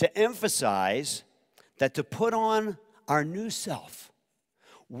to emphasize that to put on our new self,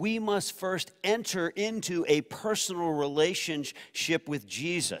 we must first enter into a personal relationship with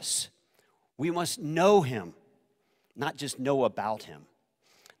Jesus. We must know him, not just know about him,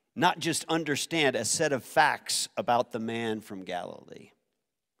 not just understand a set of facts about the man from Galilee.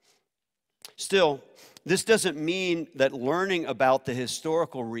 Still, this doesn't mean that learning about the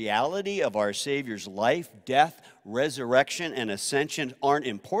historical reality of our Savior's life, death, resurrection, and ascension aren't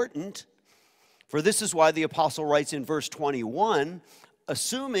important. For this is why the apostle writes in verse 21,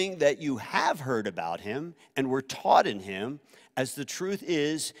 "Assuming that you have heard about him and were taught in him, as the truth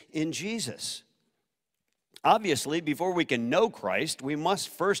is in Jesus." Obviously, before we can know Christ, we must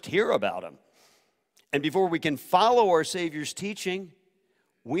first hear about him. And before we can follow our Savior's teaching,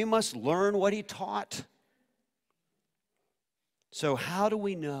 we must learn what he taught. So how do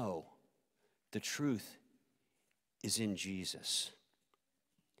we know the truth is in Jesus?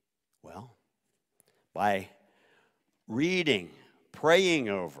 Well, by reading, praying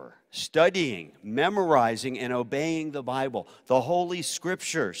over, studying, memorizing, and obeying the Bible, the Holy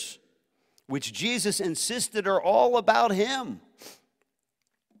Scriptures, which Jesus insisted are all about him.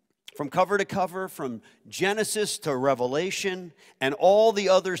 From cover to cover, from Genesis to Revelation, and all the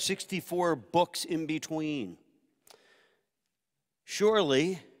other 64 books in between.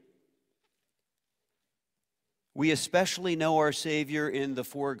 Surely, we especially know our Savior in the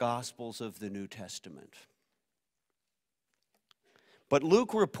 4 Gospels of the New Testament. But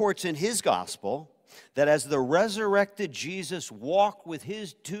Luke reports in his Gospel that as the resurrected Jesus walked with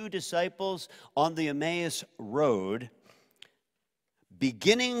his 2 disciples on the Emmaus road,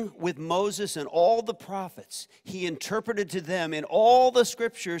 Beginning with Moses and all the prophets, he interpreted to them in all the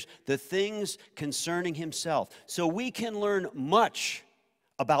scriptures the things concerning himself. So we can learn much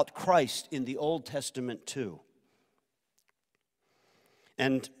about Christ in the Old Testament too.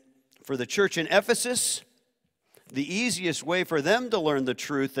 And for the church in Ephesus, the easiest way for them to learn the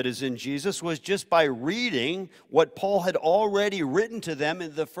truth that is in Jesus was just by reading what Paul had already written to them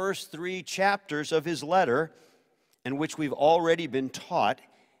in the first 3 chapters of his letter, and which we've already been taught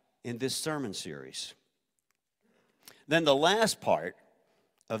in this sermon series. Then the last part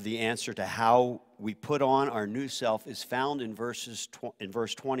of the answer to how we put on our new self is found in verse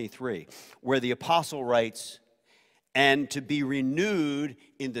 23, where the apostle writes, "And to be renewed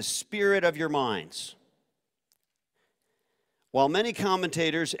in the spirit of your minds." While many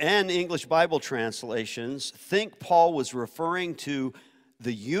commentators and English Bible translations think Paul was referring to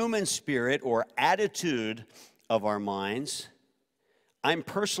the human spirit or attitude of our minds, I'm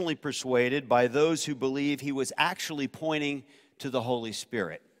personally persuaded by those who believe he was actually pointing to the Holy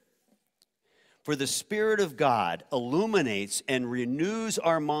Spirit. For the Spirit of God illuminates and renews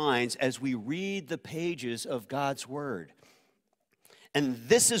our minds as we read the pages of God's Word. And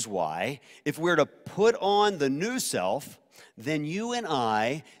this is why, if we're to put on the new self, then you and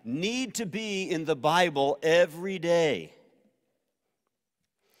I need to be in the Bible every day.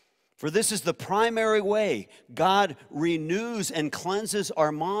 For this is the primary way God renews and cleanses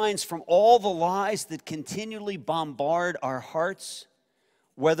our minds from all the lies that continually bombard our hearts,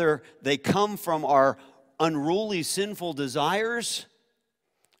 whether they come from our unruly sinful desires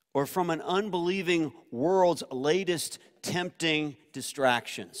or from an unbelieving world's latest tempting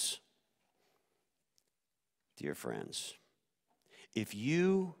distractions. Dear friends, if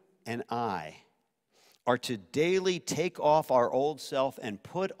you and I are to daily take off our old self and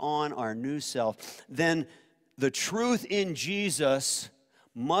put on our new self, then the truth in Jesus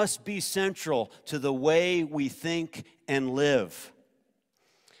must be central to the way we think and live.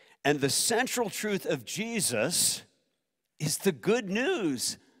 And the central truth of Jesus is the good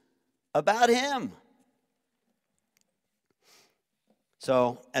news about him.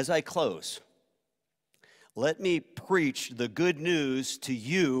 So, as I close, let me preach the good news to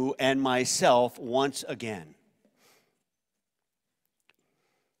you and myself once again.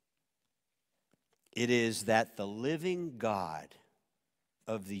 It is that the living God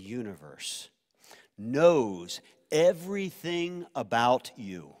of the universe knows everything about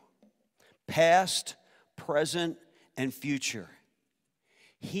you, past, present, and future.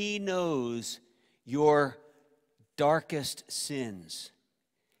 He knows your darkest sins.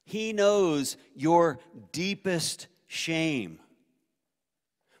 He knows your deepest shame.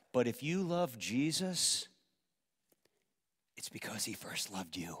 But if you love Jesus, it's because he first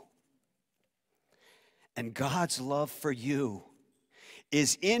loved you. And God's love for you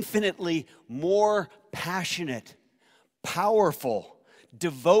is infinitely more passionate, powerful,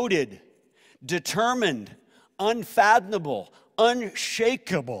 devoted, determined, unfathomable,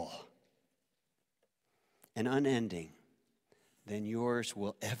 unshakable, and unending than yours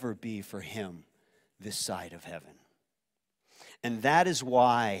will ever be for him this side of heaven. And that is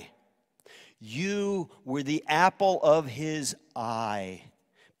why you were the apple of his eye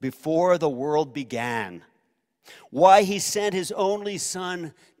before the world began. Why he sent his only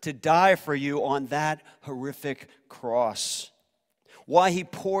son to die for you on that horrific cross. Why he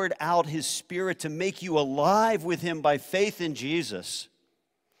poured out his Spirit to make you alive with him by faith in Jesus.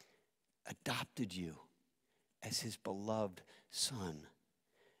 Adopted you as his beloved son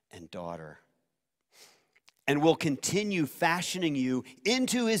and daughter, and will continue fashioning you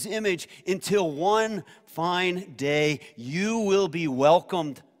into his image until one fine day you will be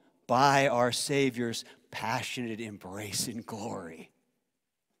welcomed by our Savior's passionate embrace in glory.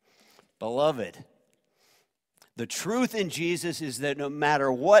 Beloved, the truth in Jesus is that no matter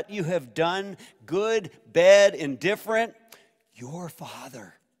what you have done, good, bad, indifferent, your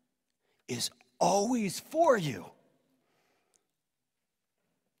Father is always for you.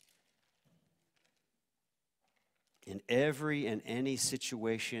 In every and any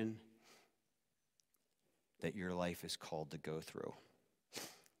situation that your life is called to go through,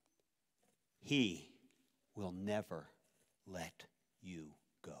 he will never let you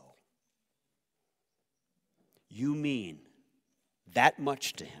go. You mean that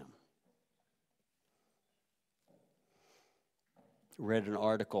much to him. Read an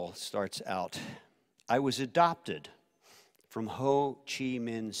article, starts out, I was adopted from Ho Chi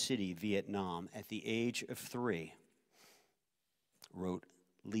Minh City, Vietnam, at the age of 3. Wrote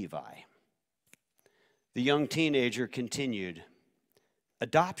Levi. The young teenager continued,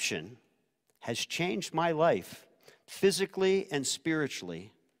 adoption has changed my life physically and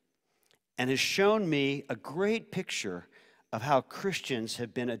spiritually, and has shown me a great picture of how Christians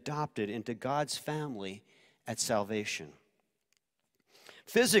have been adopted into God's family at salvation.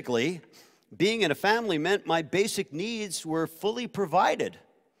 Physically, being in a family meant my basic needs were fully provided,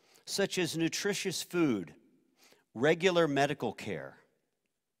 such as nutritious food, regular medical care,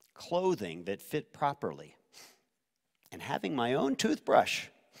 clothing that fit properly, and having my own toothbrush.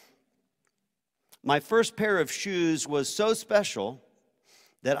 My first pair of shoes was so special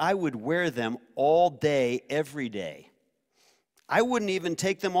that I would wear them all day, every day. I wouldn't even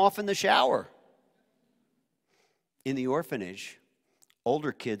take them off in the shower. In the orphanage,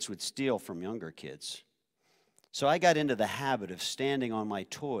 older kids would steal from younger kids. So I got into the habit of standing on my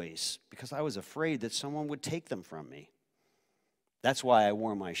toys because I was afraid that someone would take them from me. That's why I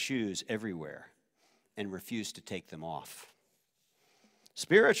wore my shoes everywhere and refused to take them off.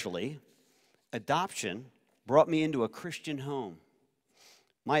 Spiritually, adoption brought me into a Christian home.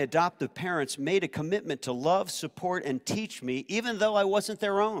 My adoptive parents made a commitment to love, support, and teach me, even though I wasn't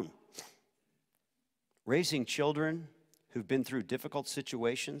their own. Raising children who've been through difficult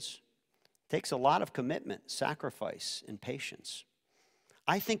situations takes a lot of commitment, sacrifice, and patience.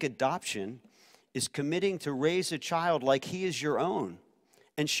 I think adoption is committing to raise a child like he is your own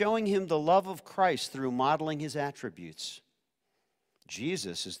and showing him the love of Christ through modeling his attributes.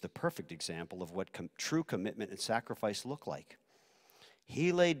 Jesus is the perfect example of what true commitment and sacrifice look like.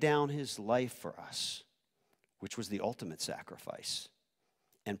 He laid down his life for us, which was the ultimate sacrifice,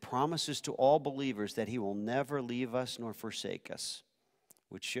 and promises to all believers that he will never leave us nor forsake us,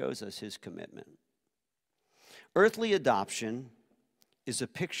 which shows us his commitment. Earthly adoption is a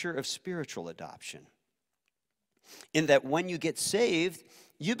picture of spiritual adoption, in that when you get saved,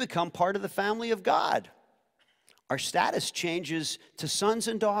 you become part of the family of God. Our status changes to sons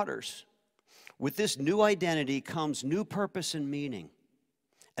and daughters. With this new identity comes new purpose and meaning.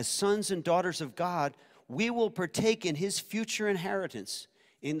 As sons and daughters of God, we will partake in his future inheritance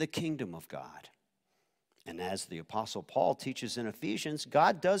in the kingdom of God. And as the Apostle Paul teaches in Ephesians,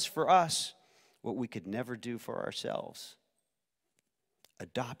 God does for us what we could never do for ourselves.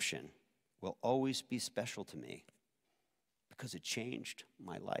 Adoption will always be special to me because it changed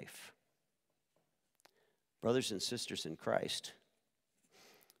my life. Brothers and sisters in Christ,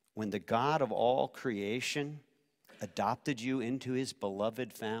 when the God of all creation adopted you into his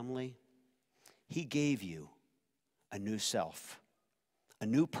beloved family, he gave you a new self, a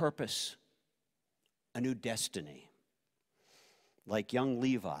new purpose, a new destiny. Like young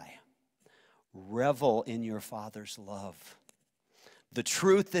Levi, revel in your Father's love, the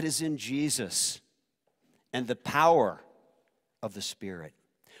truth that is in Jesus, and the power of the Spirit.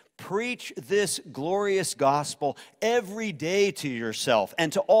 Preach this glorious gospel every day to yourself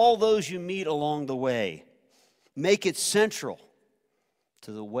and to all those you meet along the way. Make it central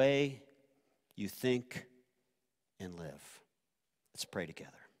to the way you think and live. Let's pray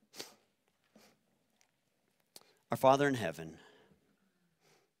together. Our Father in heaven,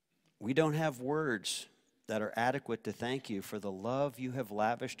 we don't have words that are adequate to thank you for the love you have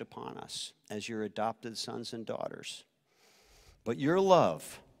lavished upon us as your adopted sons and daughters. But your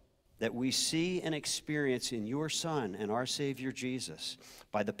love that we see and experience in your Son and our Savior Jesus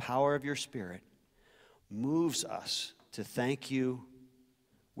by the power of your Spirit moves us to thank you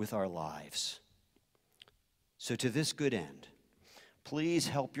with our lives. So to this good end, please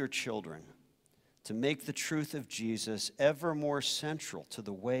help your children to make the truth of Jesus ever more central to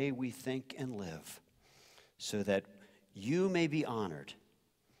the way we think and live, so that you may be honored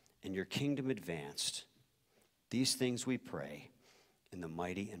and your kingdom advanced. These things we pray in the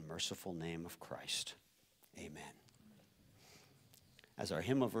mighty and merciful name of Christ. Amen. As our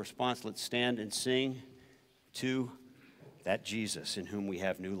hymn of response, let's stand and sing to that Jesus in whom we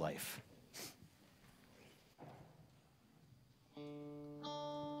have new life.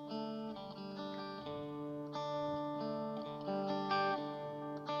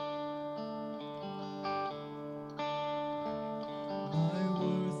 My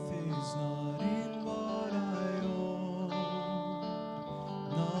worth is not in what I own,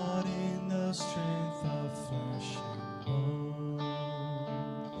 not in the strength of flesh and bone,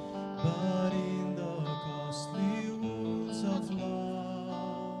 but in the costly wounds of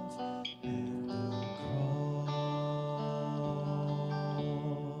love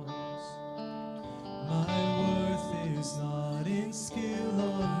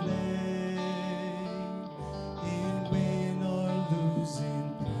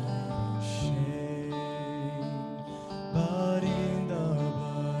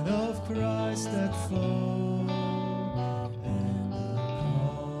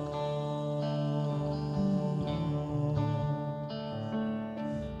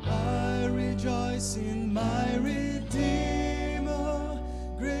rejoice in my Redeemer,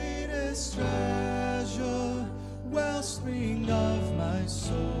 greatest treasure, wellspring of my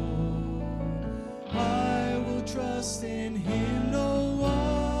soul. I will trust in him, no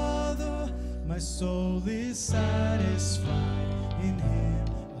other. My soul is satisfied in him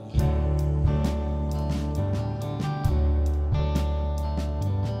alone.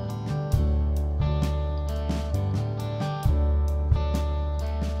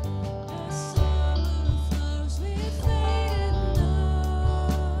 As summer flowers may fade and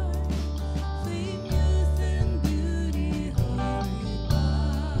die, fleeting youth and beauty hurry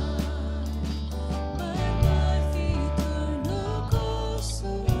by, but life eternal goes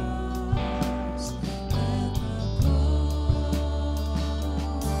to us at the cross.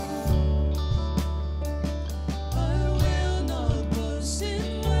 I will not boast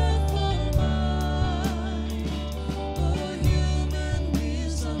in wealth or might, or human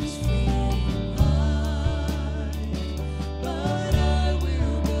wisdom's fleeting height, but I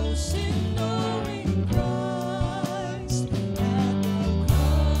will boast in knowing Christ at the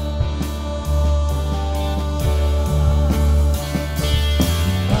cross.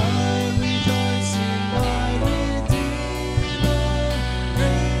 I rejoice in my Redeemer,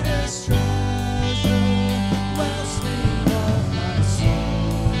 greatest treasure, wellspring of my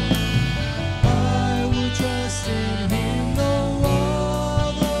soul. I will trust in him, no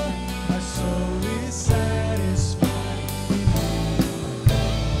other. My soul is satisfied in him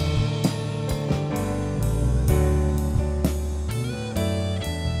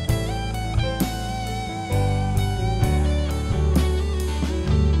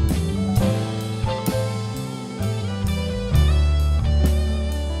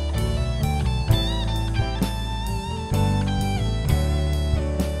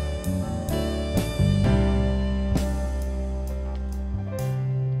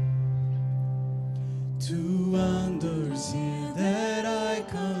Two wonders here that I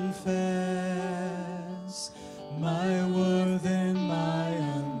confess, my worth and my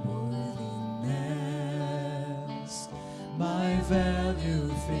unworthiness, my value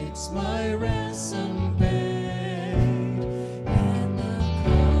fixed, my ransom paid, and the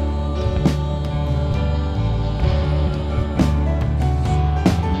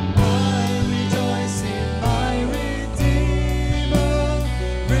I rejoice in my Redeemer,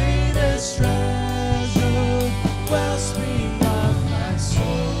 greatest treasure, wellspring of my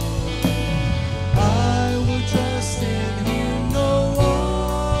soul. I will trust in him, no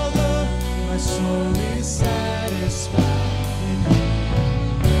other. My soul is satisfied in him.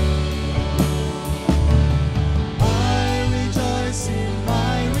 I rejoice in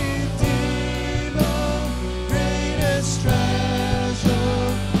my Redeemer, greatest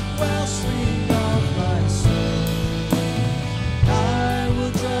treasure, wellspring of my soul. I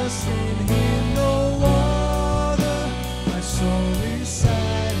will trust in him, no other. My soul is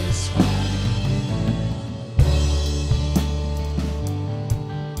satisfied in him.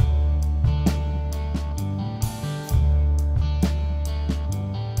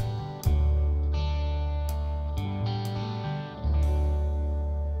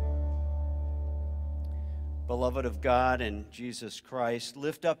 Beloved of God and Jesus Christ,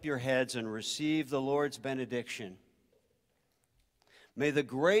 lift up your heads and receive the Lord's benediction. May the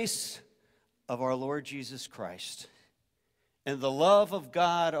grace of our Lord Jesus Christ and the love of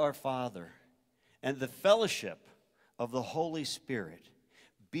God our Father and the fellowship of the Holy Spirit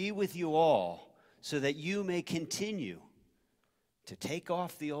be with you all, so that you may continue to take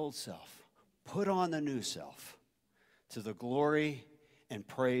off the old self, put on the new self, to the glory and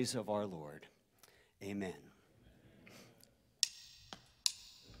praise of our Lord. Amen.